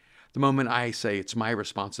 The moment I say it's my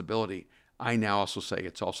responsibility, I now also say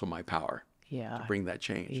it's also my power to bring that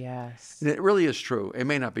change. Yes. And it really is true. It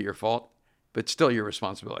may not be your fault, but it's still your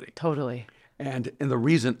responsibility. Totally. And the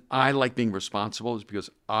reason I like being responsible is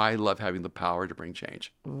because I love having the power to bring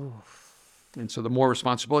change. Oof. And so the more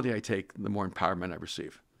responsibility I take, the more empowerment I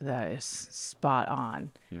receive. That is spot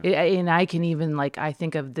on. And I can even, I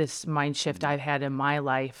think of this mind shift I've had in my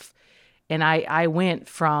life. And I went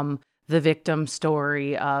from the victim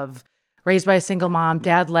story of raised by a single mom,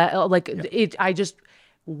 dad I just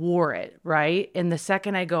wore it, right? And the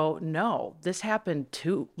second I go, no, this happened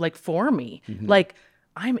too, for me.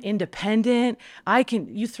 I'm independent.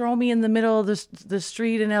 You throw me in the middle of the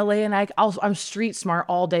street in LA and I'm street smart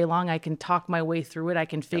all day long. I can talk my way through it. I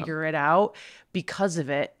can figure it out because of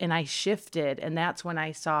it. And I shifted. And that's when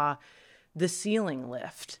I saw the ceiling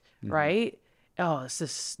lift, right? Oh, this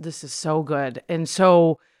is so good. And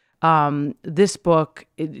so this book,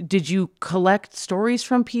 did you collect stories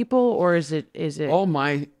from people or is it? All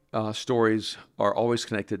my stories are always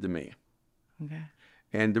connected to me. Okay.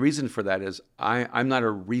 And the reason for that is I'm not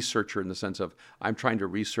a researcher in the sense of I'm trying to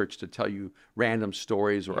research to tell you random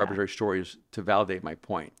stories or arbitrary stories to validate my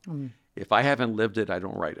point. If I haven't lived it, I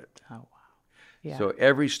don't write it. Oh, wow. Yeah. So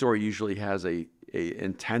every story usually has a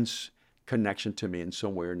intense connection to me in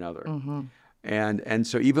some way or another. And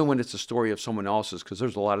so even when it's a story of someone else's, because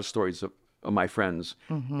there's a lot of stories of my friends,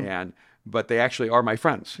 but they actually are my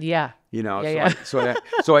friends. Yeah.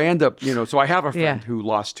 So I end up, so I have a friend who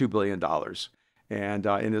lost $2 billion. And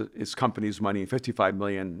in his company's money, $55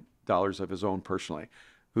 million of his own personally,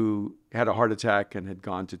 who had a heart attack and had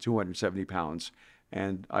gone to 270 pounds.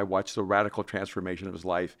 And I watched the radical transformation of his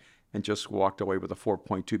life and just walked away with a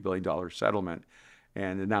 $4.2 billion settlement.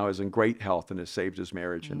 And now is in great health and has saved his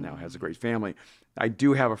marriage and now has a great family. I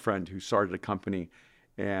do have a friend who started a company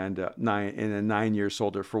and in 9 years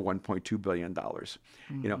sold it for $1.2 billion.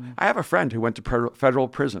 I have a friend who went to federal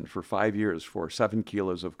prison for 5 years for 7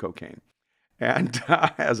 kilos of cocaine. And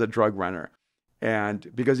as a drug runner.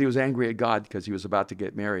 And because he was angry at God because he was about to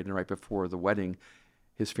get married, and right before the wedding,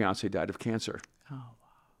 his fiancée died of cancer. Oh, wow.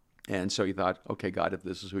 And so he thought, okay, God, if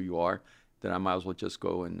this is who you are, then I might as well just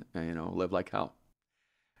go and live like hell.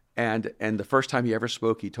 And the first time he ever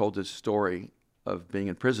spoke, he told his story of being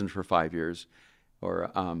in prison for 5 years,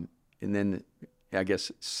 and then I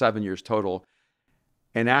guess 7 years total.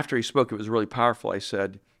 And after he spoke, it was really powerful. I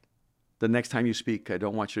said, the next time you speak, I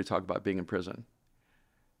don't want you to talk about being in prison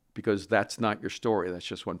because that's not your story. That's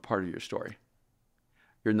just one part of your story.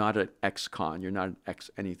 You're not an ex-con. You're not an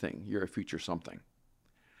ex-anything. You're a future something.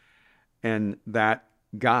 And that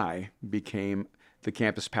guy became the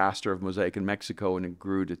campus pastor of Mosaic in Mexico, and it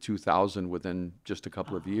grew to 2,000 within just a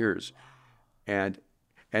couple of years. And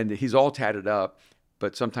he's all tatted up,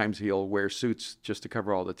 but sometimes he'll wear suits just to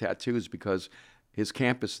cover all the tattoos because his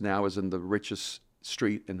campus now is in the richest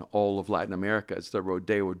street in all of Latin America. It's the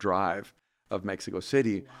Rodeo Drive of Mexico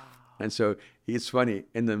City. Wow. And so it's funny,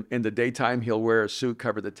 in the daytime he'll wear a suit,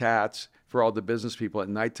 cover the tats for all the business people. At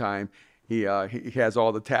nighttime he has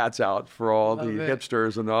all the tats out for all the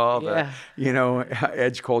hipsters and all the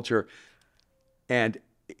edge culture. And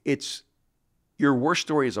it's your worst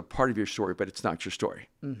story is a part of your story, but it's not your story.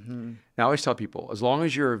 Now I always tell people, as long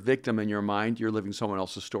as you're a victim in your mind, you're living someone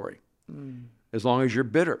else's story. As long as you're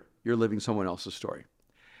bitter, you're living someone else's story.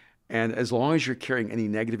 And as long as you're carrying any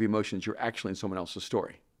negative emotions, you're actually in someone else's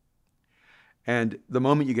story. And the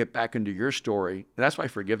moment you get back into your story, and that's why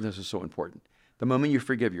forgiveness is so important. The moment you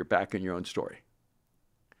forgive, you're back in your own story.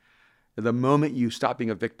 The moment you stop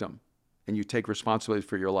being a victim and you take responsibility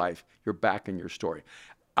for your life, you're back in your story.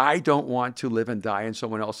 I don't want to live and die in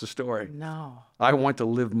someone else's story. No. I want to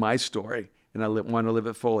live my story. And I want to live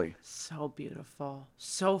it fully. So beautiful,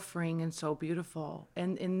 so freeing and so beautiful.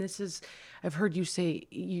 And this is, I've heard you say,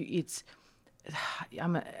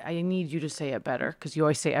 I need you to say it better because you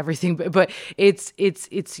always say everything, but it's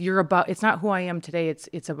not who I am today.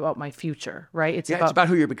 It's about my future, right? It's about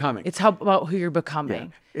who you're becoming. It's about who you're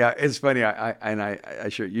becoming. Yeah, it's funny. I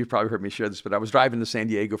sure you've probably heard me share this, but I was driving to San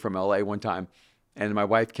Diego from LA one time, and my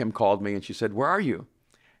wife Kim called me and she said, "Where are you?"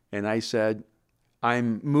 And I said,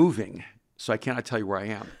 I'm moving, so I cannot tell you where I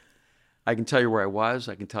am. I can tell you where I was.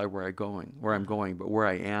 I can tell you where I'm going, but where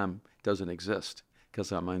I am doesn't exist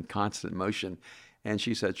because I'm in constant motion. And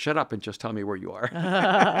she said, shut up and just tell me where you are.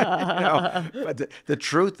 But the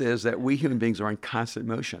truth is that we human beings are in constant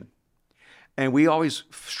motion. And we always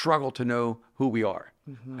struggle to know who we are.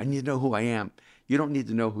 I need to know who I am. You don't need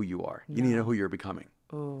to know who you are. You need to know who you're becoming.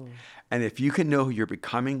 Ooh. And if you can know who you're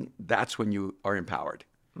becoming, that's when you are empowered.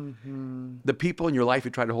 The people in your life who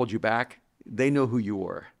try to hold you back, they know who you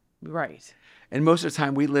are. Right. And most of the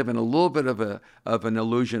time we live in a little bit of an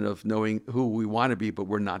illusion of knowing who we want to be, but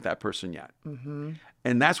we're not that person yet.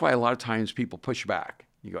 And that's why a lot of times people push back.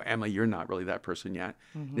 You go, Emily, you're not really that person yet.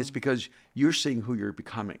 And it's because you're seeing who you're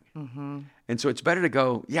becoming. And so it's better to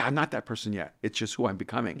go, yeah, I'm not that person yet. It's just who I'm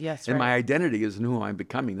becoming. Yes, and right. my identity is in who I'm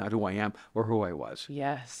becoming, not who I am or who I was.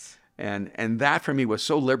 Yes. And that for me was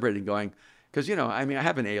so liberating going, because, I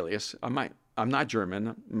have an alias. I'm not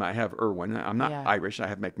German. I have Erwin. I'm not Irish. I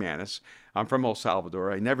have McManus. I'm from El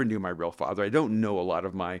Salvador. I never knew my real father. I don't know a lot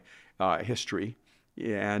of my history.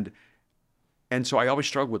 And so I always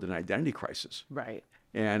struggled with an identity crisis. Right.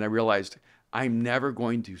 And I realized I'm never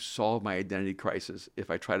going to solve my identity crisis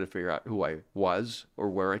if I try to figure out who I was or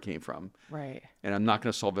where I came from. Right. And I'm not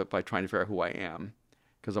going to solve it by trying to figure out who I am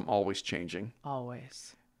because I'm always changing.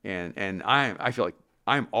 Always. And I feel like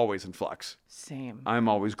I'm always in flux. Same. I'm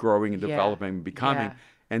always growing and developing and becoming. Yeah.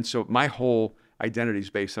 And so my whole identity is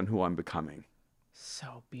based on who I'm becoming.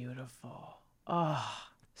 So beautiful. Oh,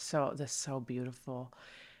 that's so beautiful.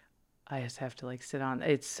 I just have to sit on.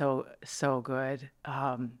 It's so good.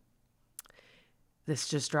 This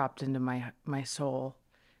just dropped into my soul.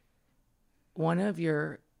 One of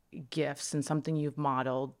your gifts and something you've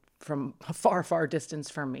modeled from a far, far distance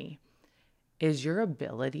from me is your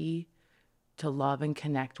ability to love and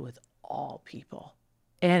connect with all people.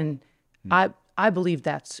 And I believe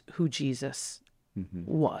that's who Jesus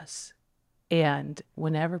was. And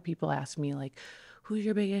whenever people ask me who's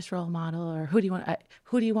your biggest role model, or who do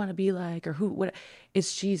you want to be like, or what,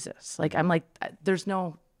 it's Jesus. I'm like, there's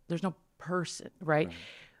no person, right?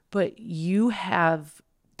 But you have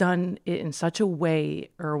done it in such a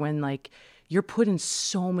way, Erwin, you're put in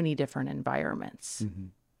so many different environments.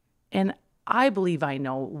 And I believe I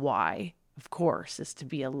know why, of course, is to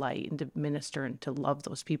be a light and to minister and to love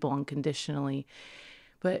those people unconditionally.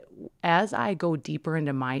 But as I go deeper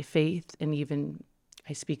into my faith, and even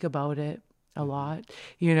I speak about it a lot,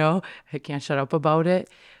 I can't shut up about it.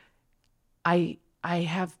 I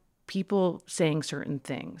have people saying certain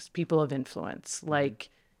things, people of influence,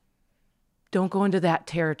 don't go into that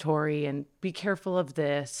territory and be careful of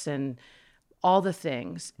this and all the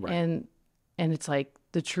things. Right. And it's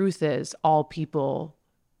the truth is all people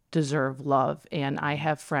deserve love. And I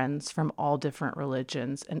have friends from all different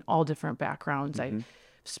religions and all different backgrounds. I've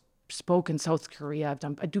spoke in South Korea.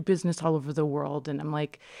 I do business all over the world. And I'm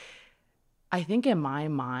I think in my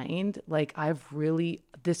mind,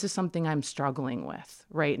 this is something I'm struggling with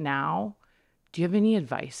right now. Do you have any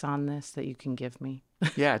advice on this that you can give me?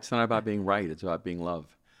 Yeah, it's not about being right. It's about being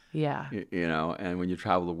loved. Yeah. And when you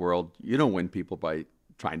travel the world, you don't win people by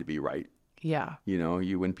trying to be right. Yeah.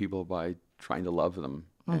 You win people by trying to love them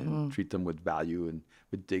and treat them with value and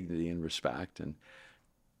with dignity and respect. And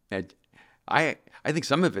I think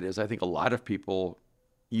some of it is, I think a lot of people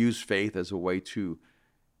use faith as a way to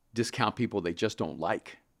discount people they just don't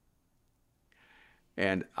like.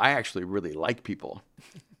 And I actually really like people.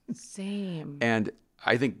 Same. And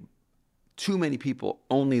I think too many people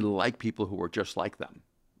only like people who are just like them.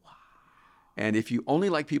 Wow. And if you only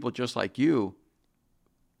like people just like you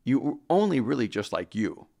only really just like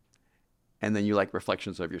you. And then you like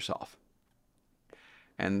reflections of yourself.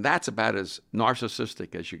 And that's about as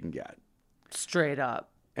narcissistic as you can get. Straight up.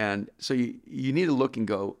 And so you need to look and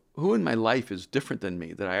go, who in my life is different than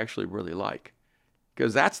me that I actually really like?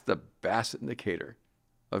 Because that's the best indicator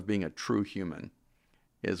of being a true human,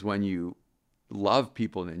 is when you love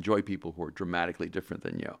people and enjoy people who are dramatically different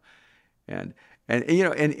than you. And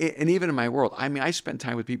even in my world, I spend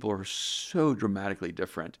time with people who are so dramatically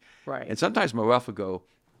different. Right. And sometimes my wife will go,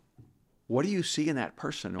 what do you see in that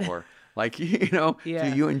person? Or do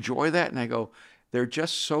you enjoy that? And I go, they're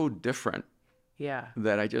just so different. Yeah.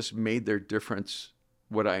 That I just made their difference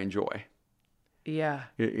what I enjoy. Yeah.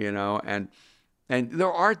 And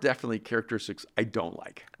there are definitely characteristics I don't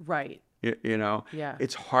like. Right. Yeah.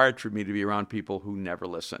 It's hard for me to be around people who never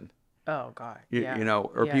listen. Oh God.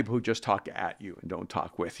 Or people who just talk at you and don't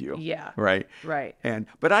talk with you. Yeah. Right. Right.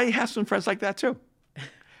 But I have some friends like that too.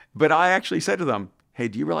 But I actually said to them, hey,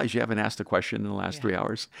 do you realize you haven't asked a question in the last 3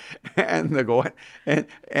 hours? And they go, what?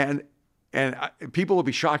 And people will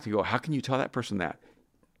be shocked and go, how can you tell that person that?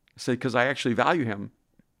 I said, because I actually value him.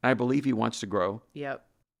 I believe he wants to grow. Yep.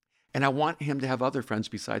 And I want him to have other friends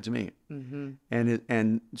besides me. Mm-hmm.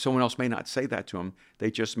 And someone else may not say that to him. They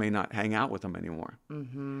just may not hang out with him anymore.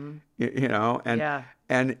 Mm-hmm.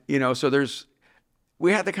 And so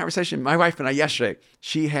we had the conversation, my wife and I yesterday.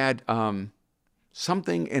 She had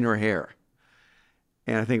something in her hair.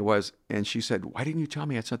 And I think it was, and she said, why didn't you tell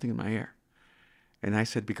me I had something in my hair? And I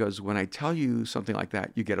said, because when I tell you something like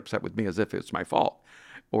that, you get upset with me as if it's my fault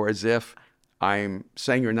or as if I'm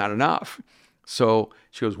saying you're not enough. So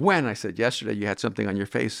she goes, when? I said, yesterday you had something on your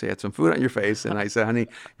face. You had some food on your face. And I said, honey,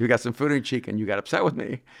 you got some food on your cheek and you got upset with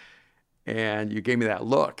me. And you gave me that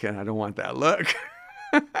look and I don't want that look.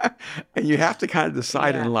 And you have to kind of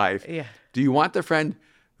decide in life. Yeah. Do you want the friend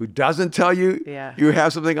who doesn't tell you you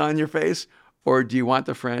have something on your face? Or do you want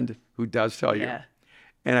the friend who does tell you?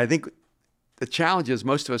 And I think the challenge is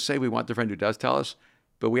most of us say we want the friend who does tell us,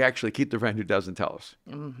 but we actually keep the friend who doesn't tell us.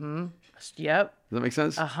 Mm-hmm. Yep. Does that make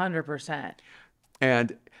sense? 100%.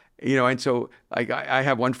 And, and so I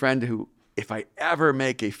have one friend who, if I ever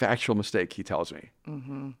make a factual mistake, he tells me.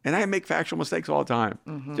 Mm-hmm. And I make factual mistakes all the time.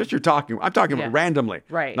 Mm-hmm. Just I'm talking about randomly.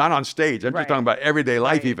 Right. Not on stage. I'm just talking about everyday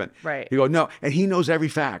life even. Right. He goes, no. And he knows every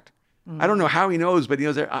fact. I don't know how he knows, but he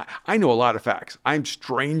knows. I know a lot of facts. I'm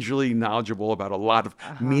strangely knowledgeable about a lot of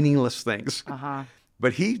meaningless things.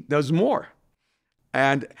 But he knows more.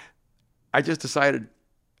 And I just decided,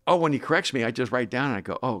 when he corrects me, I just write down and I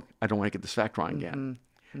go, I don't want to get this fact wrong again.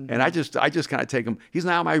 Mm-hmm. And I just kind of take him. He's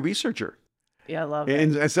now my researcher. Yeah, I love it.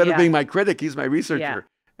 And instead of being my critic, he's my researcher. Yeah.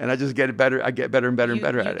 And I just get better. I get better and better and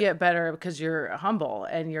better at it. You get better because you're humble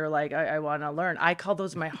and you're like, I want to learn. I call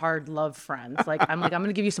those my hard love friends. I'm going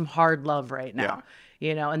to give you some hard love right now.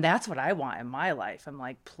 Yeah. And that's what I want in my life. I'm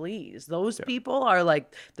like, please, those people are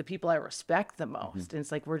like the people I respect the most. Mm-hmm. And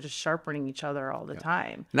it's like we're just sharpening each other all the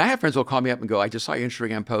time. And I have friends who will call me up and go, I just saw your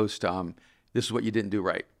Instagram post. This is what you didn't do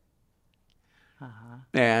right.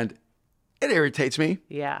 And it irritates me.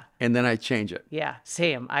 Yeah. And then I change it. Yeah.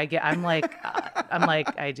 Same. I'm like,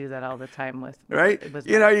 I do that all the time with. Right.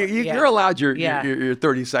 You're allowed your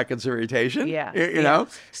 30 seconds of irritation. Yeah. You know?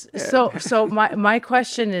 So my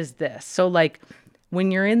question is this. So when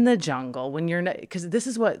you're in the jungle, when you're not, because this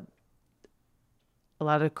is what a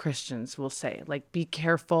lot of Christians will say, be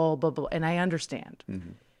careful, blah, blah, and I understand.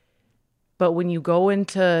 Mm-hmm. But when you go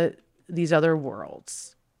into these other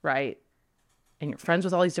worlds, right? And you're friends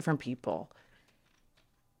with all these different people,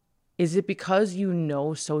 is it because you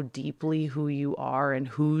know so deeply who you are and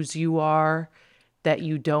whose you are that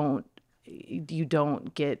you don't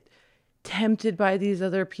get tempted by these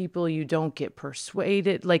other people? You don't get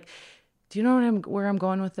persuaded? Do you know where I'm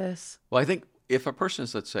going with this? Well, I think if a person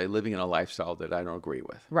is, let's say, living in a lifestyle that I don't agree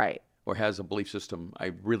with, right, or has a belief system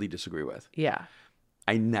I really disagree with, yeah,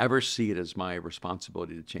 I never see it as my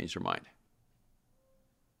responsibility to change their mind.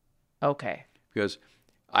 Okay. Because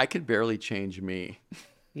I could barely change me.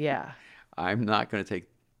 Yeah. I'm not going to take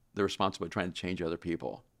the responsibility of trying to change other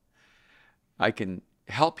people. I can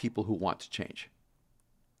help people who want to change,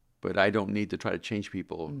 but I don't need to try to change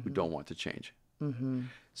people who don't want to change. Mm-hmm.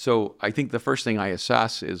 So I think the first thing I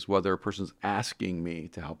assess is whether a person's asking me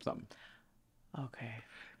to help them. Okay.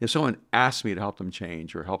 If someone asks me to help them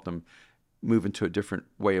change or help them move into a different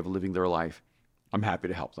way of living their life, I'm happy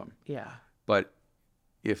to help them. Yeah. But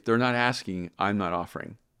if they're not asking, I'm not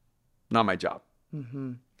offering. Not my job.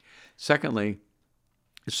 Mm-hmm. Secondly,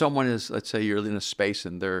 if someone is, let's say you're in a space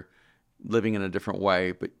and they're living in a different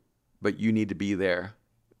way, but you need to be there,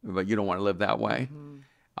 but you don't want to live that way,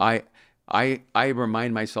 I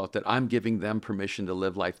remind myself that I'm giving them permission to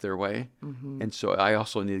live life their way. Mm-hmm. And so I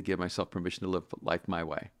also need to give myself permission to live life my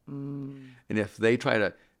way. Mm. And if they try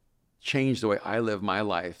to change the way I live my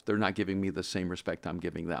life, they're not giving me the same respect I'm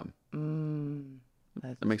giving them.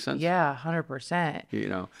 That makes sense? Yeah,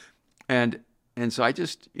 100%. And so I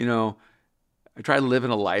just, I try to live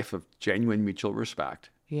in a life of genuine mutual respect.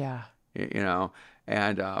 Yeah. And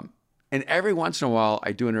every once in a while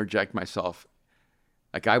I do interject myself.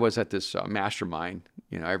 Like I was at this mastermind,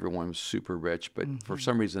 everyone was super rich, but for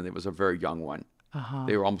some reason it was a very young one. Uh-huh.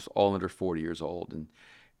 They were almost all under 40 years old.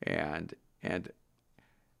 And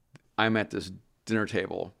I'm at this dinner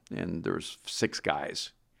table and there's 6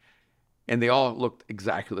 guys. And they all looked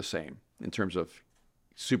exactly the same in terms of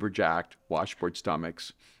super jacked, washboard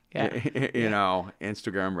stomachs,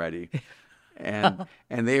 Instagram ready. And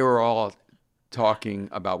they were all talking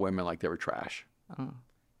about women like they were trash. Oh.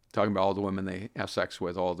 Talking about all the women they have sex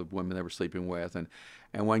with, all the women they were sleeping with. And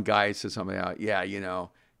one guy said something out,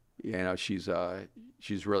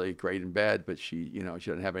 she's really great in bed, but she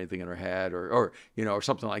doesn't have anything in her head or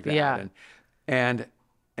something like that. Yeah.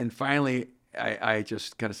 And finally, I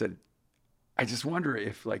just kind of said, I just wonder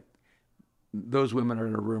if like those women are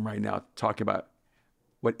in a room right now talking about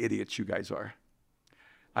what idiots you guys are.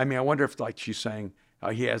 I mean, I wonder if like she's saying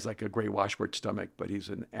he has like a great washboard stomach, but he's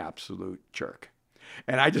an absolute jerk.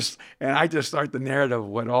 And I just start the narrative of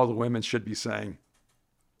what all the women should be saying.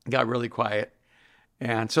 Got really quiet.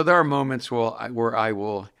 And so there are moments where I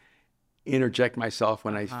will interject myself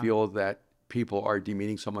when I feel that people are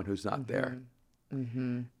demeaning someone who's not there.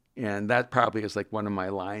 Mm-hmm. And that probably is like one of my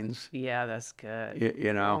lines. Yeah, that's good.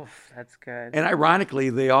 Oh, that's good. And ironically,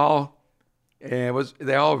 they all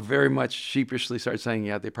very much sheepishly started saying,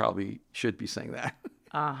 yeah, they probably should be saying that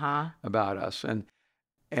about us. And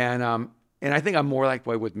I think I'm more like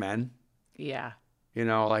with men. Yeah.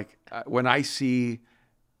 Like when I see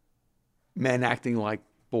men acting like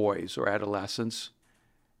boys or adolescents,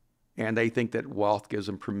 and they think that wealth gives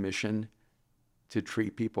them permission to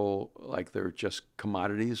treat people like they're just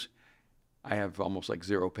commodities, I have almost like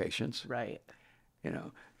zero patience. Right.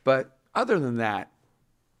 But other than that,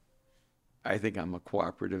 I think I'm a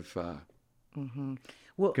cooperative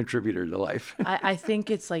contributor to life. I think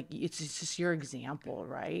it's like, it's just your example,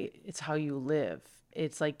 right? It's how you live.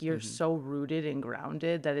 It's like you're so rooted and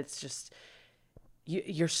grounded that it's just,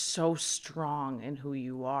 you're so strong in who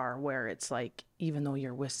you are, where it's like, even though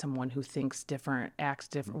you're with someone who thinks different, acts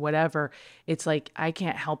different, whatever, it's like, I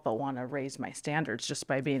can't help but want to raise my standards just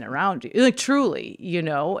by being around you. Like truly,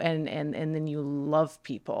 and then you love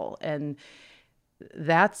people. And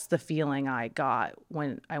that's the feeling I got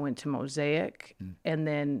when I went to Mosaic. And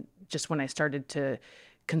then just when I started to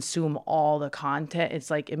consume all the content,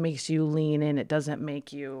 it's like, it makes you lean in. It doesn't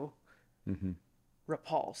make you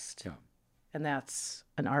repulsed. Yeah. And that's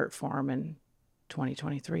an art form in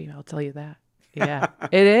 2023. I'll tell you that. Yeah,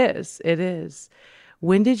 it is. It is.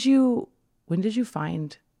 When did you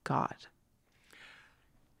find God?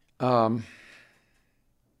 Have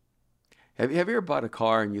you ever bought a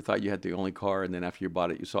car and you thought you had the only car, and then after you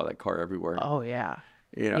bought it, you saw that car everywhere? Oh yeah.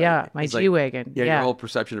 My it's G-Wagon. Like, your whole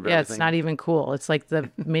perception of everything. Yeah, it's not even cool. It's like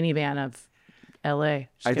the minivan of LA.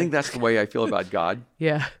 I think that's the way I feel about God.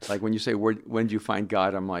 Yeah. Like when you say, when did you find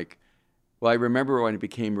God? I'm like, well, I remember when I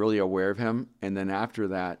became really aware of him. And then after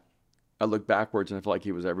that, I looked backwards and I felt like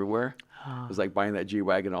he was everywhere. It was like buying that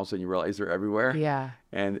G-Wagon. All of a sudden you realize they're everywhere. Yeah.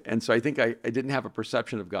 And so I think I didn't have a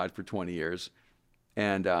perception of God for 20 years.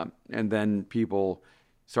 And then people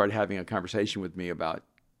started having a conversation with me about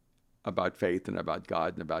faith and about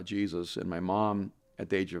God and about Jesus. And my mom, at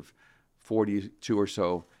the age of 42 or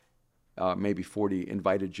so, maybe 40,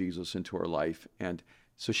 invited Jesus into her life. And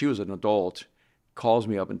so she was an adult, calls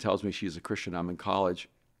me up and tells me she's a Christian. I'm in college.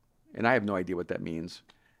 And I have no idea what that means,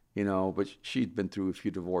 but she'd been through a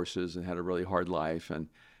few divorces and had a really hard life. And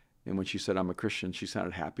when she said, I'm a Christian, she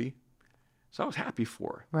sounded happy. So I was happy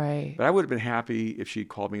for her. Right. But I would have been happy if she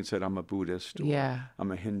called me and said, I'm a Buddhist, or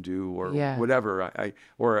I'm a Hindu, or whatever.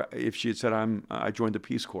 Or if she had said, I joined the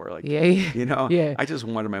Peace Corps. Like, I just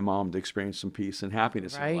wanted my mom to experience some peace and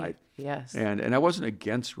happiness in life. Yes. And I wasn't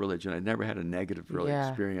against religion. I never had a negative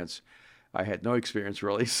experience. I had no experience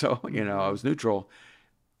really. So, I was neutral.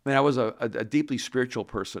 And I was a deeply spiritual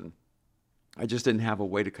person. I just didn't have a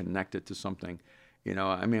way to connect it to something.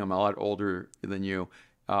 I mean, I'm a lot older than you.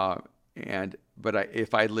 But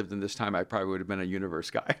if I had lived in this time, I probably would have been a universe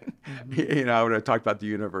guy. I would have talked about the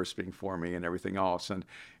universe being for me and everything else, and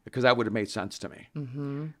because that would have made sense to me.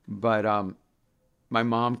 But my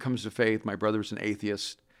mom comes to faith. My brother's an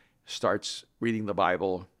atheist, starts reading the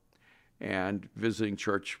Bible and visiting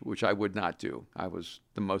church, which I would not do. I was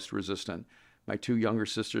the most resistant. My two younger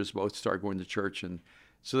sisters both start going to church, and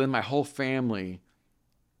so then my whole family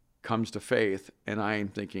comes to faith, and I am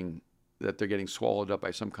thinking that they're getting swallowed up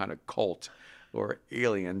by some kind of cult or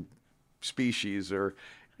alien species.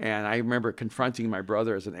 And I remember confronting my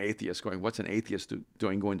brother as an atheist, going, what's an atheist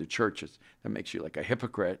doing going to church? That makes you like a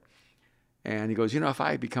hypocrite. And he goes, if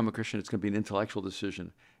I become a Christian, it's going to be an intellectual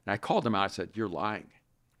decision. And I called him out. I said, you're lying.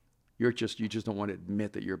 You just don't want to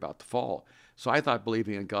admit that you're about to fall. So I thought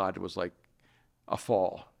believing in God was like a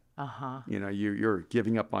fall. You're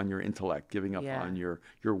giving up on your intellect, giving up on your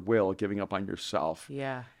will, giving up on yourself.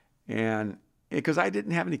 Yeah. And because I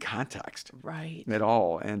didn't have any context at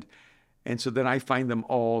all. And so then I find them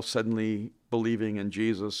all suddenly believing in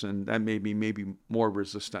Jesus, and that made me maybe more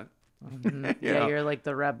resistant. You're like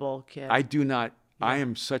the rebel kid. I do not I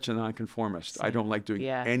am such a nonconformist. I don't like doing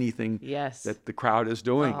Yeah. anything Yes. that the crowd is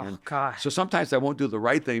doing. Oh, And gosh. so sometimes I won't do the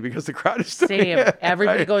right thing because the crowd is doing Same. it.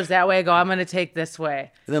 Everybody right? goes that way. I go, I'm going to take this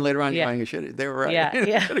way. And then later on, Yeah. you're going, shit, they were right. Yeah,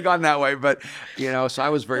 yeah. Should have gone that way. But, so I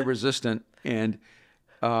was very resistant. And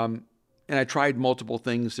I tried multiple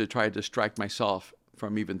things to try to distract myself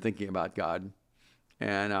from even thinking about God.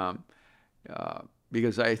 And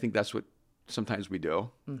because I think that's what sometimes we do.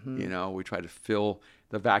 Mm-hmm. We try to fill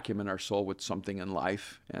the vacuum in our soul with something in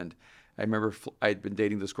life. And I remember I'd been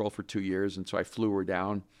dating this girl for 2 years, and so I flew her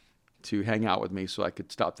down to hang out with me so I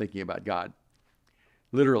could stop thinking about God,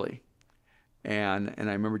 literally. And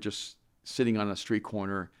I remember just sitting on a street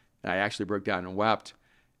corner, and I actually broke down and wept.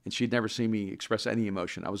 And she'd never seen me express any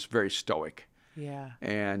emotion. I was very stoic. Yeah.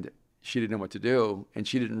 And she didn't know what to do, and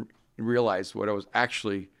she didn't realize what I was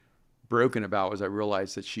actually broken about was I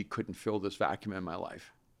realized that she couldn't fill this vacuum in my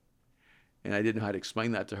life. And I didn't know how to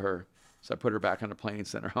explain that to her. So I put her back on a plane and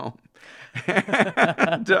sent her home.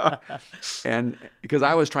 and because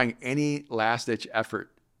I was trying any last-ditch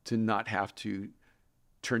effort to not have to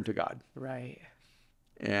turn to God. Right.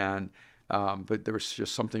 And but there was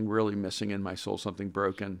just something really missing in my soul, something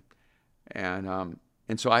broken. And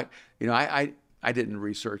so I didn't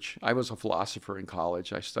research. I was a philosopher in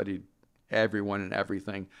college. I studied everyone and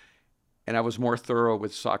everything. And I was more thorough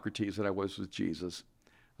with Socrates than I was with Jesus.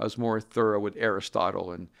 I was more thorough with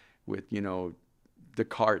Aristotle and with,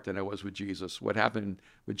 Descartes than I was with Jesus. What happened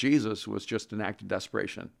with Jesus was just an act of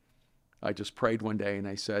desperation. I just prayed one day and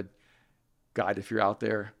I said, God, if you're out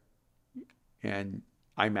there and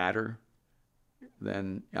I matter,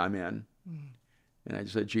 then I'm in. Mm. And I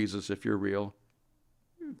just said, Jesus, if you're real,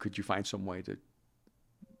 could you find some way to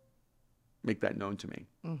make that known to me?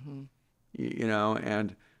 Mm-hmm.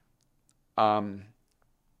 And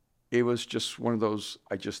it was just one of those,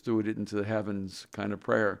 I just threw it into the heavens kind of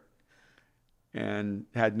prayer and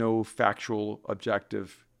had no factual,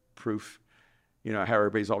 objective proof. How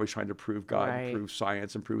everybody's always trying to prove God, right. and prove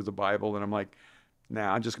science, and prove the Bible. And I'm like,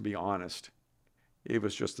 nah, I'm just going to be honest. It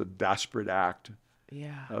was just a desperate act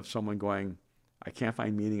of someone going, I can't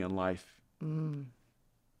find meaning in life. Mm.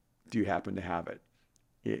 Do you happen to have it?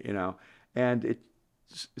 And it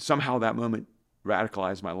somehow that moment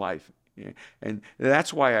radicalized my life. And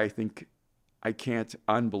that's why I think I can't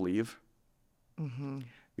unbelieve, mm-hmm.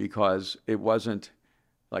 because it wasn't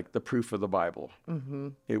like the proof of the Bible. Mm-hmm.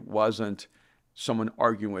 It wasn't someone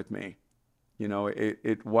arguing with me.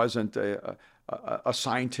 It wasn't a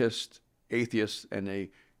scientist, atheist, and a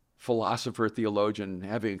philosopher, theologian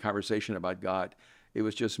having a conversation about God. It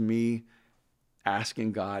was just me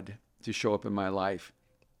asking God to show up in my life,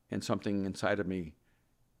 and something inside of me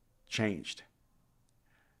changed.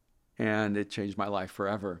 And it changed my life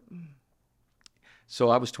forever. Mm. So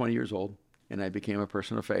I was 20 years old, and I became a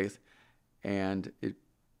person of faith, and it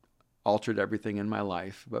altered everything in my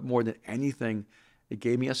life. But more than anything, it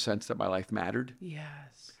gave me a sense that my life mattered.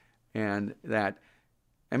 Yes. And that,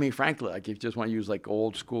 frankly, like if you just want to use like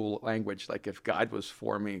old school language, like if God was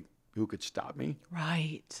for me, who could stop me?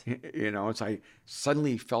 Right. It's I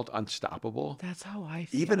suddenly felt unstoppable. That's how I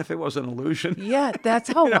feel. Even if it was an illusion. Yeah, that's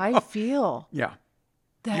how I feel. Yeah.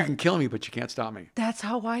 You can kill me, but you can't stop me. That's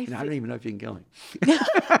how I feel. I don't even know if you can kill me.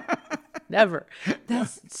 Never.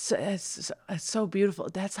 That's so beautiful.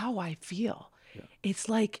 That's how I feel. Yeah. It's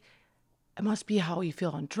like, it must be how you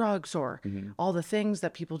feel on drugs or mm-hmm. all the things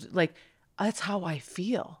that people do. Like, that's how I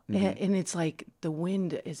feel. Mm-hmm. And it's like the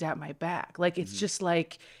wind is at my back. Like, it's mm-hmm. just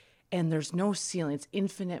like, and there's no ceiling. It's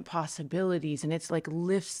infinite possibilities. And it's like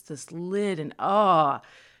lifts this lid and,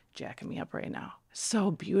 jacking me up right now.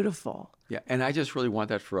 So beautiful. Yeah, and I just really want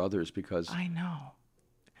that for others because I know.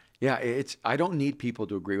 Yeah, I don't need people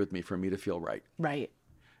to agree with me for me to feel right. Right.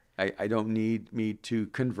 I don't need me to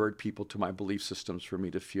convert people to my belief systems for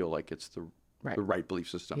me to feel like it's the right belief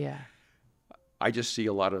system. Yeah. I just see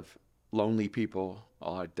a lot of lonely people,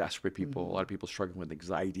 a lot of desperate people, mm-hmm. a lot of people struggling with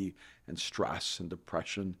anxiety and stress and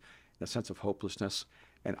depression, and a sense of hopelessness.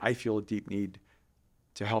 And I feel a deep need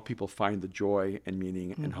to help people find the joy and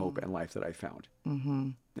meaning mm-hmm. and hope and life that I found. Mm-hmm.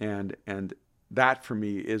 And that for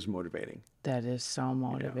me is motivating. That is so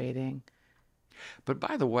motivating. But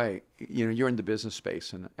by the way, you're in the business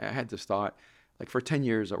space, and I had this thought, like for 10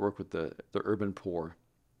 years I worked with the urban poor.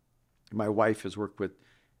 My wife has worked with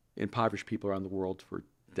impoverished people around the world for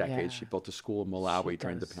decades. Yeah. She built a school in Malawi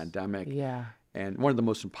during the pandemic. Yeah. And one of the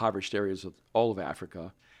most impoverished areas of all of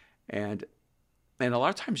Africa. And a lot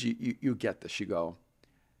of times you get this,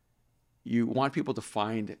 you want people to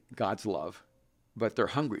find God's love, but they're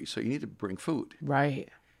hungry, so you need to bring food. Right.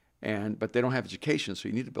 But they don't have education, so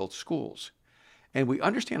you need to build schools. And we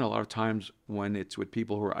understand a lot of times when it's with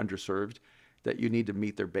people who are underserved, that you need to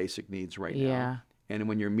meet their basic needs right now. Yeah. And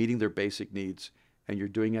when you're meeting their basic needs and you're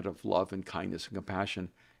doing it out of love and kindness and compassion,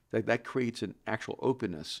 that creates an actual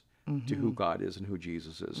openness to who God is and who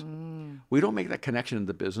Jesus is. We don't make that connection in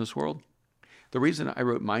the business world. The reason I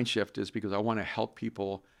wrote Mind Shift is because I want to help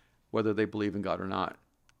people whether they believe in God or not.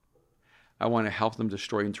 I want to help them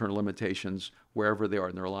destroy internal limitations wherever they are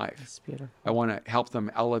in their life. That's beautiful. I want to help them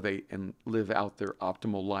elevate and live out their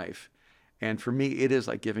optimal life. And for me, it is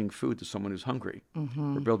like giving food to someone who's hungry,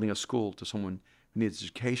 or building a school to someone who needs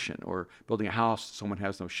education, or building a house to someone who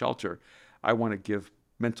has no shelter. I want to give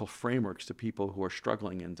mental frameworks to people who are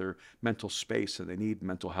struggling in their mental space, and they need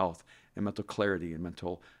mental health and mental clarity and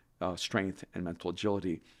mental strength and mental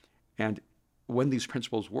agility. And when these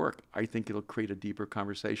principles work, I think it'll create a deeper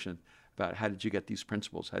conversation about how did you get these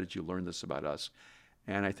principles? How did you learn this about us?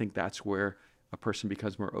 And I think that's where a person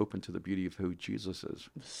becomes more open to the beauty of who Jesus is.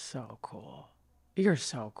 So cool. You're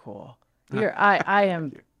so cool.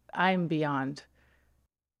 I'm beyond.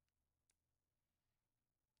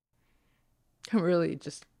 I'm really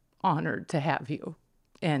just honored to have you.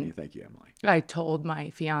 And Thank you, Emily. I told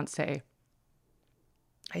my fiance,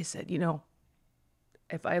 I said,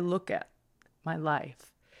 if I look at my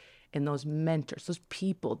life and those mentors, those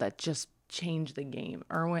people that just changed the game,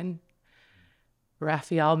 Erwin,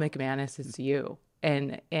 Raphael, McManus, it's you.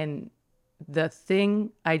 And the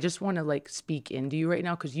thing, I just want to speak into you right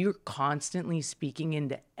now, because you're constantly speaking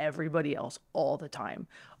into everybody else all the time,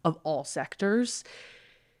 of all sectors.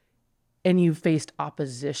 And you've faced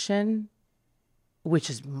opposition,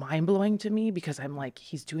 which is mind-blowing to me, because I'm like,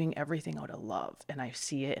 he's doing everything out of love, and I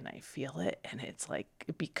see it and I feel it. And it's like,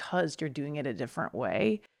 because you're doing it a different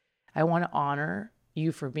way, I want to honor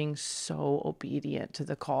you for being so obedient to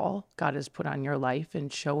the call God has put on your life,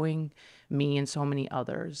 and showing me and so many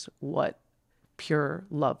others what pure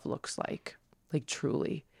love looks like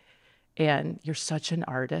truly. And you're such an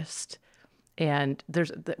artist. And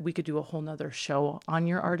we could do a whole nother show on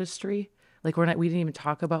your artistry. We didn't even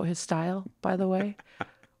talk about his style, by the way,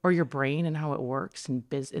 or your brain and how it works in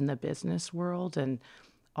the business world and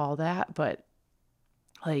all that. But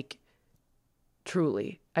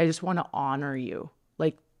truly, I just want to honor you.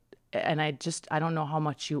 And I don't know how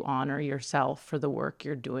much you honor yourself for the work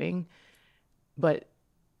you're doing, but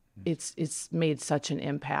it's made such an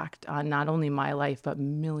impact on not only my life, but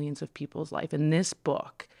millions of people's life. And this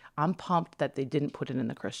book, I'm pumped that they didn't put it in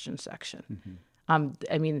the Christian section. And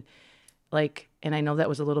I know that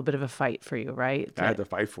was a little bit of a fight for you, right? I had to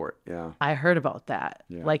fight for it. Yeah. I heard about that.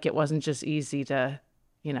 Yeah. It wasn't just easy to,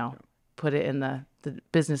 put it in the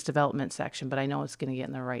business development section, but I know it's going to get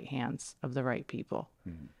in the right hands of the right people.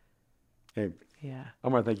 Hey, Yeah. I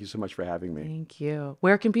want to thank you so much for having me. Thank you.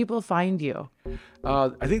 Where can people find you? I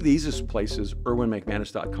think the easiest place is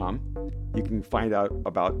erwinmcmanus.com. You can find out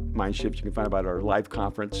about Mindshift. You can find out about our live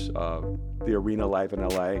conference, the Arena Live in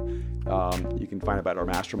LA. You can find out about our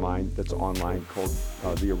mastermind that's online called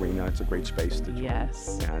the Arena. It's a great space to join.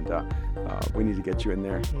 Yes. And we need to get you in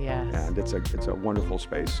there. Yes. And it's a wonderful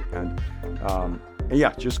space. And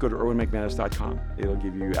yeah, just go to erwinmcmanus.com. It'll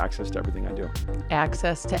give you access to everything I do.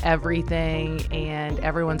 Access to everything. And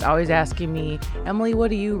everyone's always asking me, Emily, what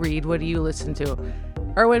do you read? What do you listen to?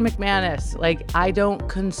 Erwin McManus. I don't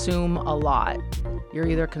consume a lot. You're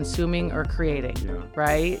either consuming or creating,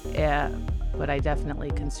 right? Yeah. But I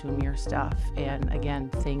definitely consume your stuff. And again,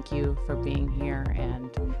 thank you for being here, and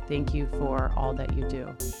thank you for all that you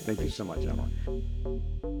do. Thank you so much,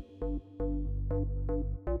 Emily.